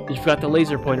 You forgot the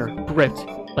laser pointer gripped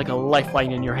like a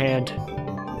lifeline in your hand.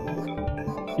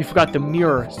 You forgot the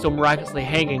mirror so miraculously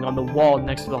hanging on the wall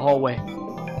next to the hallway.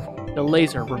 The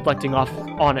laser reflecting off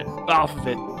of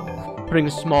it, putting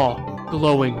a small,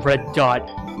 glowing red dot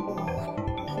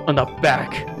on the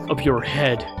back of your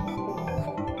head.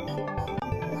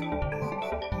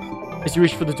 As you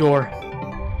reach for the door,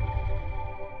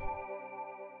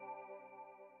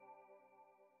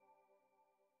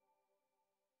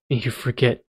 and you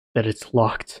forget that it's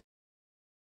locked.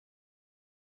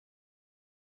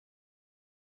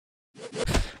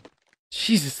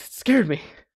 Jesus, it scared me.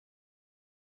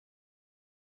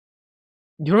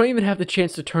 You don't even have the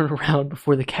chance to turn around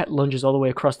before the cat lunges all the way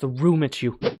across the room at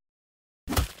you.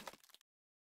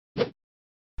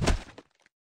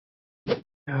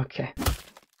 Okay.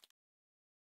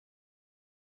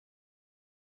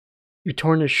 You're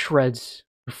torn to shreds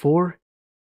before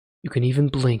you can even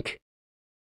blink.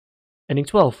 Ending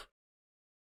 12.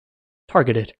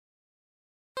 Targeted.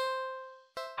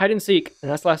 Hide and seek,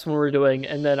 and that's the last one we're doing,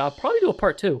 and then I'll probably do a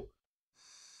part 2.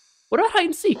 What about hide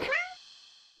and seek?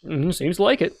 Seems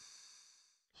like it.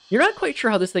 You're not quite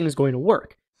sure how this thing is going to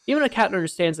work. Even a cat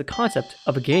understands the concept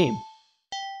of a game,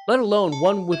 let alone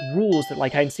one with rules that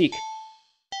like hide and seek.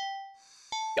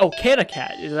 Oh, can a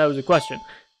cat? That was a question.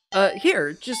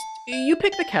 Here, you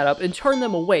pick the cat up and turn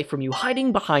them away from you,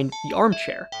 hiding behind the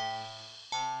armchair.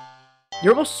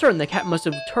 You're almost certain the cat must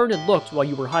have turned and looked while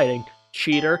you were hiding.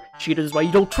 Cheater. Cheater is why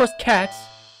you don't trust cats.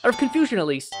 Out of confusion, at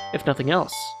least, if nothing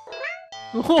else.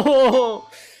 Oh,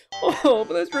 but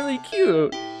that's really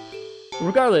cute.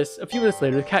 Regardless, a few minutes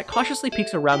later, the cat cautiously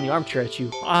peeks around the armchair at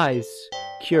you, eyes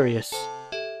curious.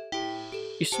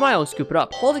 You smile and scoop it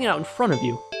up, holding it out in front of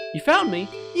you. You found me.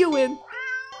 You win.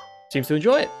 Seems to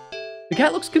enjoy it. The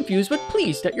cat looks confused but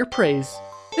pleased at your praise.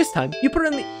 This time, you put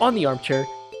it on the armchair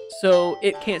so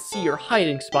it can't see your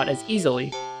hiding spot as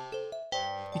easily.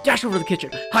 You dash over to the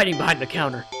kitchen, hiding behind the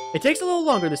counter. It takes a little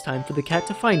longer this time for the cat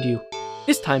to find you.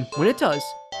 This time, when it does,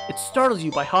 it startles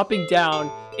you by hopping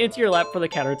down into your lap for the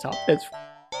countertop. That's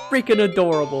freaking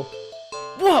adorable.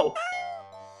 Whoa!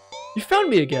 You found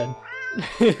me again.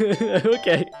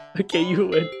 Okay, you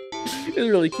win. It's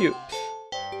really cute.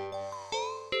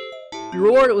 You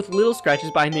reward it with little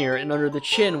scratches behind the ear and under the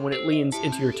chin when it leans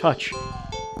into your touch.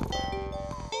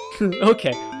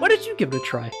 Okay, why don't you give it a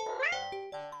try?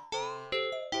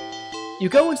 You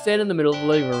go and stand in the middle of the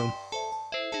living room.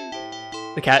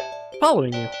 The cat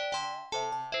following you.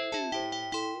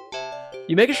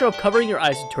 You make a show of covering your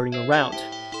eyes and turning around.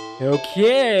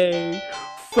 Okay,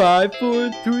 5,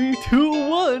 4, 3, 2,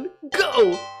 1,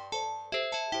 go!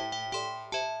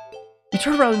 You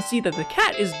turn around and see that the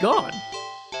cat is gone.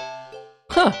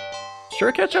 Huh,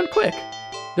 sure catch on quick.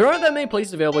 There aren't that many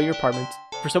places available in your apartment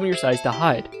for someone your size to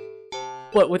hide.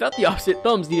 But without the opposite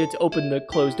thumbs needed to open the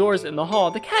closed doors in the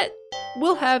hall, the cat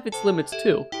will have its limits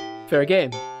too. Fair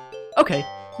game. Okay,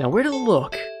 now where to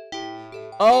look?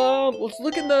 Let's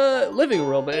look in the living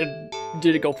room.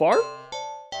 Did it go far?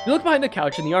 You look behind the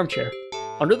couch and the armchair.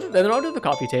 Under the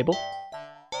coffee table.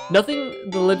 Nothing in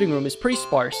the living room is pretty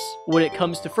sparse when it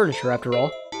comes to furniture, after all.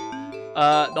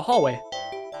 The hallway.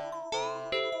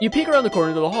 You peek around the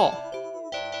corner to the hall.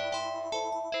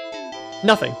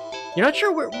 Nothing. You're not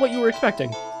sure what you were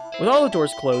expecting. With all the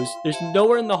doors closed, there's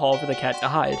nowhere in the hall for the cat to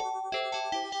hide.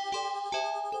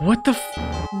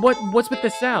 What's with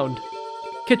this sound?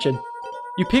 Kitchen.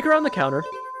 You peek around the counter,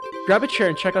 grab a chair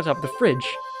and check on top of the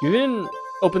fridge. You then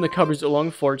open the cupboards along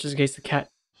the floor just in case the cat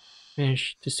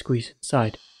managed to squeeze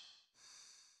inside.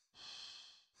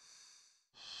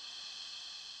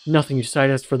 Nothing. You decide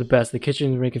that's for the best. The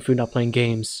kitchen is making food, not playing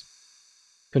games.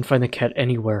 Couldn't find the cat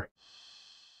anywhere.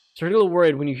 Starting a little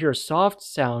worried when you hear a soft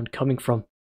sound coming from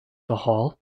the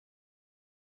hall.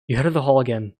 You head to the hall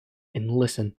again and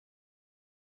listen.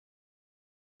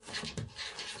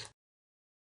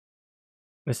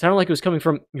 It sounded like it was coming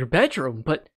from your bedroom,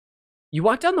 but you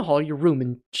walk down the hall to your room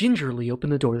and gingerly open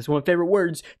the door. That's one of my favorite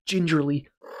words, gingerly.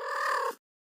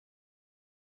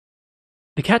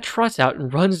 The cat trots out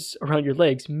and runs around your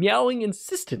legs, meowing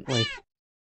insistently.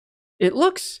 It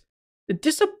looks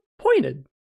disappointed,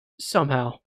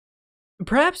 somehow.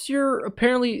 Perhaps your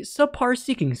apparently subpar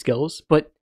seeking skills,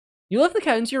 but you lift the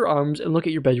cat into your arms and look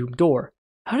at your bedroom door.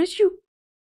 How did you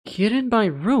get in my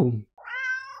room?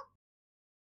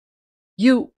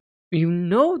 You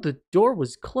know the door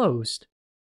was closed,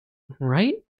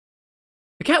 right?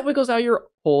 The cat wiggles out of your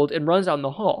hold and runs out in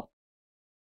the hall.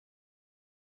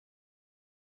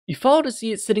 You follow to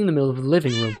see it sitting in the middle of the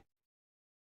living room.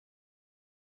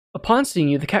 Upon seeing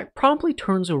you, the cat promptly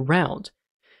turns around.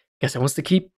 Guess it wants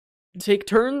to take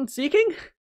turn seeking?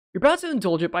 You're about to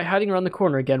indulge it by hiding around the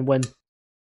corner again when...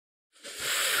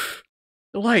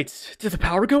 The lights! Did the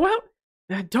power go out?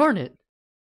 Darn it!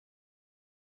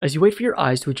 As you wait for your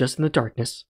eyes to adjust in the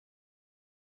darkness,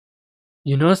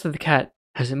 you notice that the cat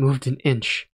hasn't moved an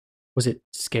inch. Was it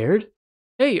scared?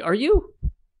 Hey, are you...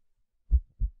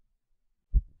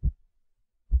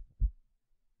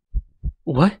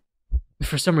 What?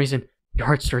 For some reason, your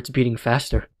heart starts beating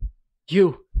faster.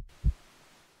 You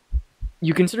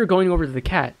consider going over to the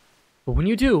cat, but when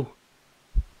you do...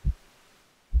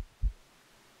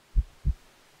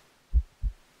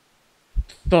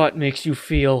 Thought makes you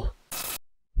feel...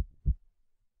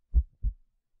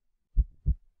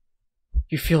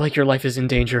 You feel like your life is in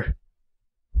danger.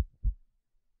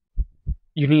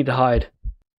 You need to hide.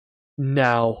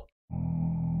 Now.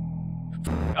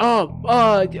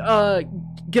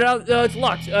 Get out, it's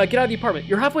locked. Get out of the apartment.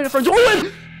 You're halfway to the front door.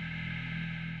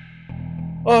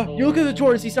 You look at the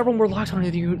door and see several more locks on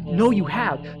it than you know you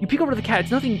have. You peek over to the cat.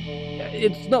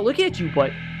 It's not looking at you,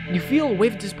 but you feel a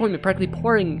wave of disappointment practically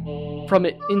pouring from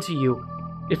it into you.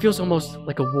 It feels almost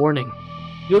like a warning.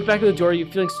 You look back at the door, your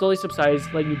feeling slowly subsides,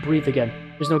 letting you breathe again.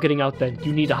 There's no getting out then.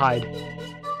 You need to hide.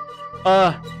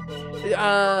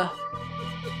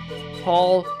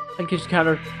 Hall, and kitchen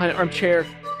counter, behind an armchair.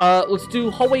 Let's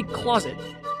do hallway closet.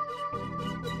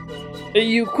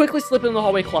 You quickly slip in the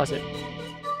hallway closet.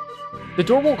 The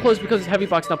door won't close because it's heavy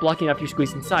box not blocking it after you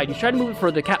squeeze inside. You try to move it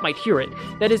further, the cat might hear it.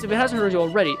 That is, if it hasn't heard you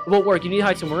already, it won't work. You need to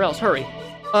hide somewhere else. Hurry.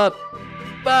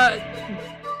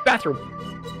 Bathroom.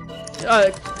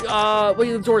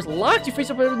 Wait, the door's locked. You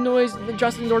face up with the noise,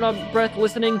 adjusting the doorknob, breath,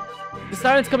 listening. The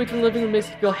silence coming from the living room makes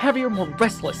you feel heavier, more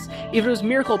restless. Even if it was a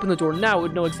miracle open the door now, it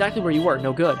would know exactly where you were.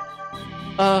 No good.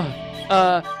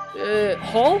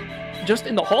 Hall? Just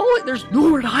in the hall? There's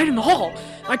nowhere to hide in the hall.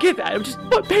 I get that. I'm just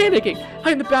panicking.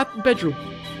 Hide in the bedroom.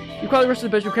 You quietly rush to the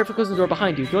bedroom, carefully closing the door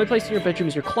behind you. The only place in your bedroom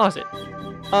is your closet.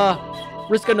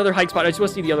 Risk another hide spot. I just want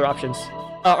to see the other options.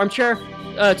 Armchair.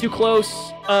 Too close.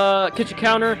 Kitchen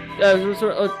counter.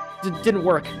 Didn't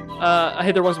work. I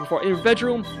hid there once before. In your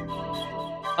bedroom.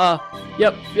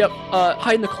 Yep.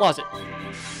 Hide in the closet.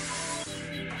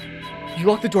 You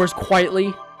lock the door as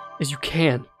quietly as you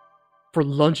can, for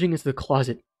lunging into the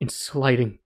closet and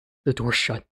sliding the door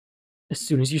shut. As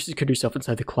soon as you secure yourself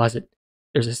inside the closet,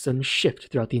 there's a sudden shift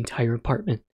throughout the entire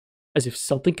apartment, as if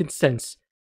something can sense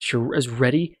that you're as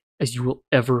ready as you will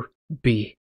ever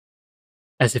be.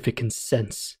 As if it can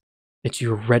sense that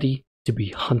you're ready to be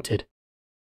hunted.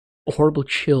 A horrible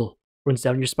chill runs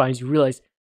down your spine as you realize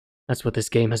that's what this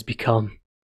game has become.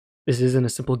 This isn't a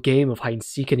simple game of hide and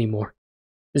seek anymore.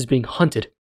 This is being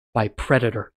hunted by a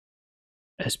predator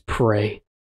as prey.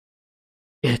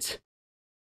 It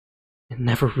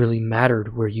never really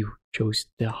mattered where you chose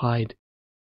to hide,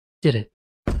 did it?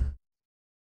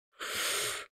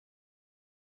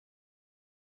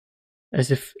 As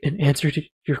if in answer to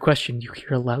your question, you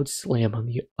hear a loud slam on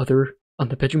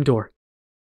the bedroom door.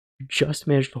 You just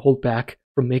managed to hold back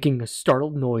from making a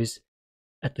startled noise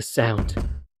at the sound.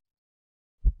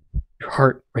 Your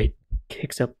heart rate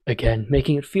kicks up again,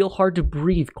 making it feel hard to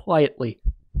breathe quietly.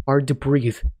 Hard to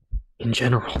breathe in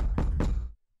general.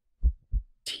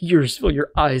 Tears fill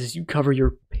your eyes as you cover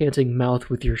your panting mouth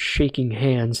with your shaking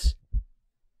hands.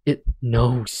 It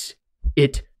knows.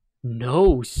 It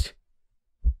knows.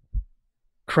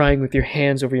 Crying with your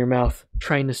hands over your mouth,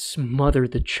 trying to smother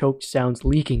the choked sounds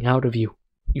leaking out of you.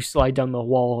 You slide down the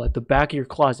wall at the back of your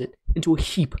closet into a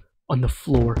heap on the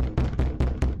floor.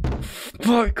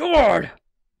 My God!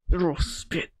 Little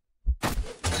spit.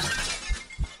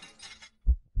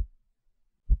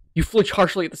 You flinch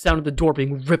harshly at the sound of the door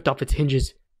being ripped off its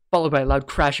hinges, followed by a loud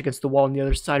crash against the wall on the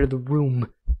other side of the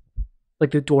room.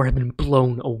 like the door had been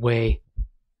blown away.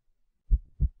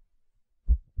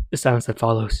 The silence that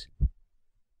follows,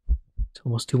 it's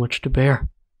almost too much to bear.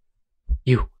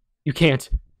 You can't.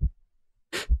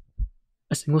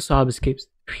 A single sob escapes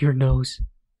through your nose.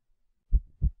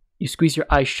 You squeeze your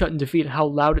eyes shut in defeat at how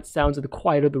loud it sounds in the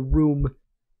quiet of the room.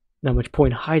 Not much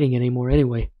point hiding anymore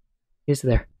anyway, is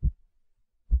there?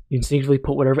 You instinctively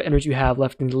put whatever energy you have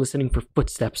left into listening for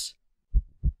footsteps,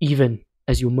 even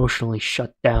as you emotionally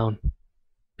shut down.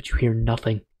 But you hear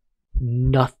nothing.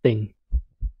 Nothing.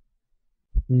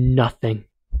 Nothing.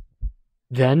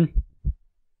 Then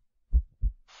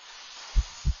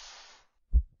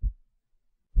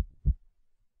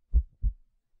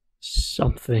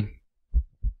something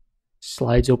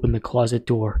slides open the closet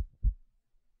door.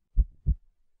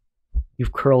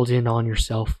 You've curled in on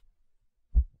yourself.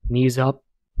 Knees up,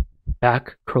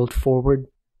 back curled forward,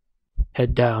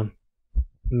 head down,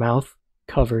 mouth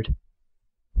covered,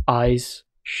 eyes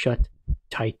shut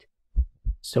tight.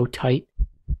 So tight,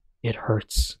 it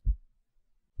hurts.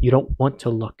 You don't want to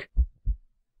look.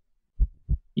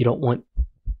 You don't want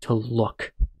to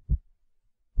look.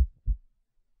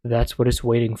 That's what it's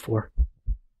waiting for.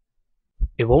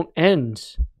 It won't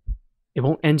end. It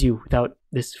won't end you without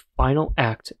this final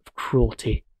act of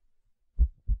cruelty.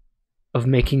 Of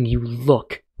making you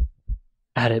look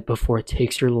at it before it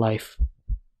takes your life.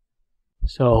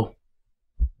 So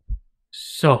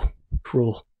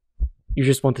cruel. You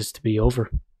just want this to be over.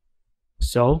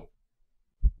 So,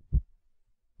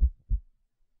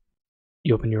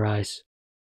 you open your eyes.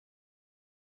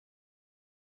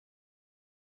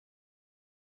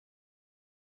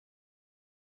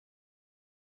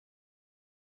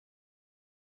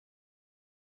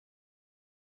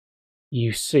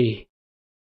 You see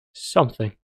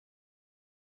something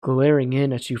glaring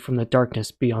in at you from the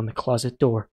darkness beyond the closet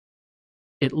door.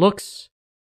 It looks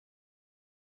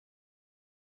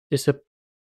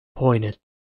disappointed.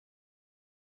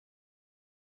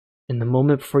 In the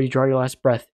moment before you draw your last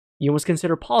breath, you almost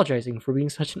consider apologizing for being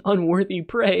such an unworthy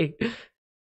prey.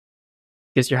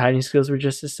 Guess your hiding skills were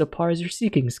just as subpar as your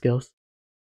seeking skills.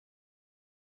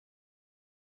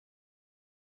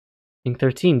 Thing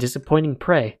 13, disappointing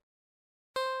prey.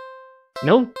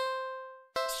 No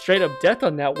straight up death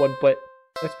on that one, but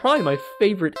that's probably my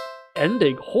favorite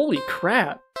ending. Holy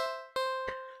crap.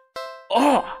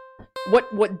 Oh,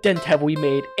 what dent have we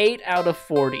made? 8 out of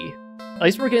 40. At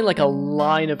least we're getting like a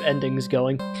line of endings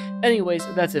going. Anyways,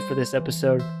 that's it for this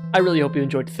episode. I really hope you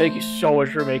enjoyed. Thank you so much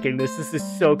for making this. This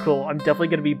is so cool. I'm definitely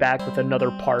going to be back with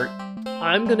another part.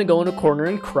 I'm going to go in a corner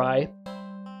and cry.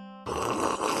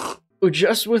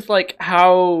 Just with like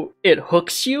how it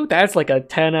hooks you, that's like a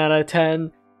 10 out of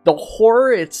 10. The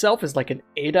horror itself is like an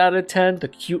 8 out of 10. The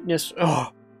cuteness, 9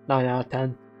 out of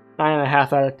 10.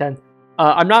 9.5 out of 10.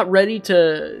 I'm not ready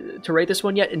to rate this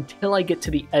one yet until I get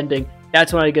to the ending.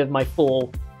 That's when I give my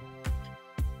full,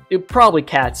 probably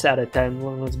cats out of 10,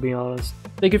 let's be honest.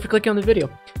 Thank you for clicking on the video.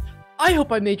 I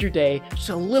hope I made your day just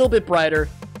a little bit brighter,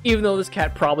 even though this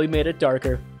cat probably made it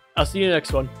darker. I'll see you in the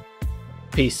next one.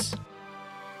 Peace.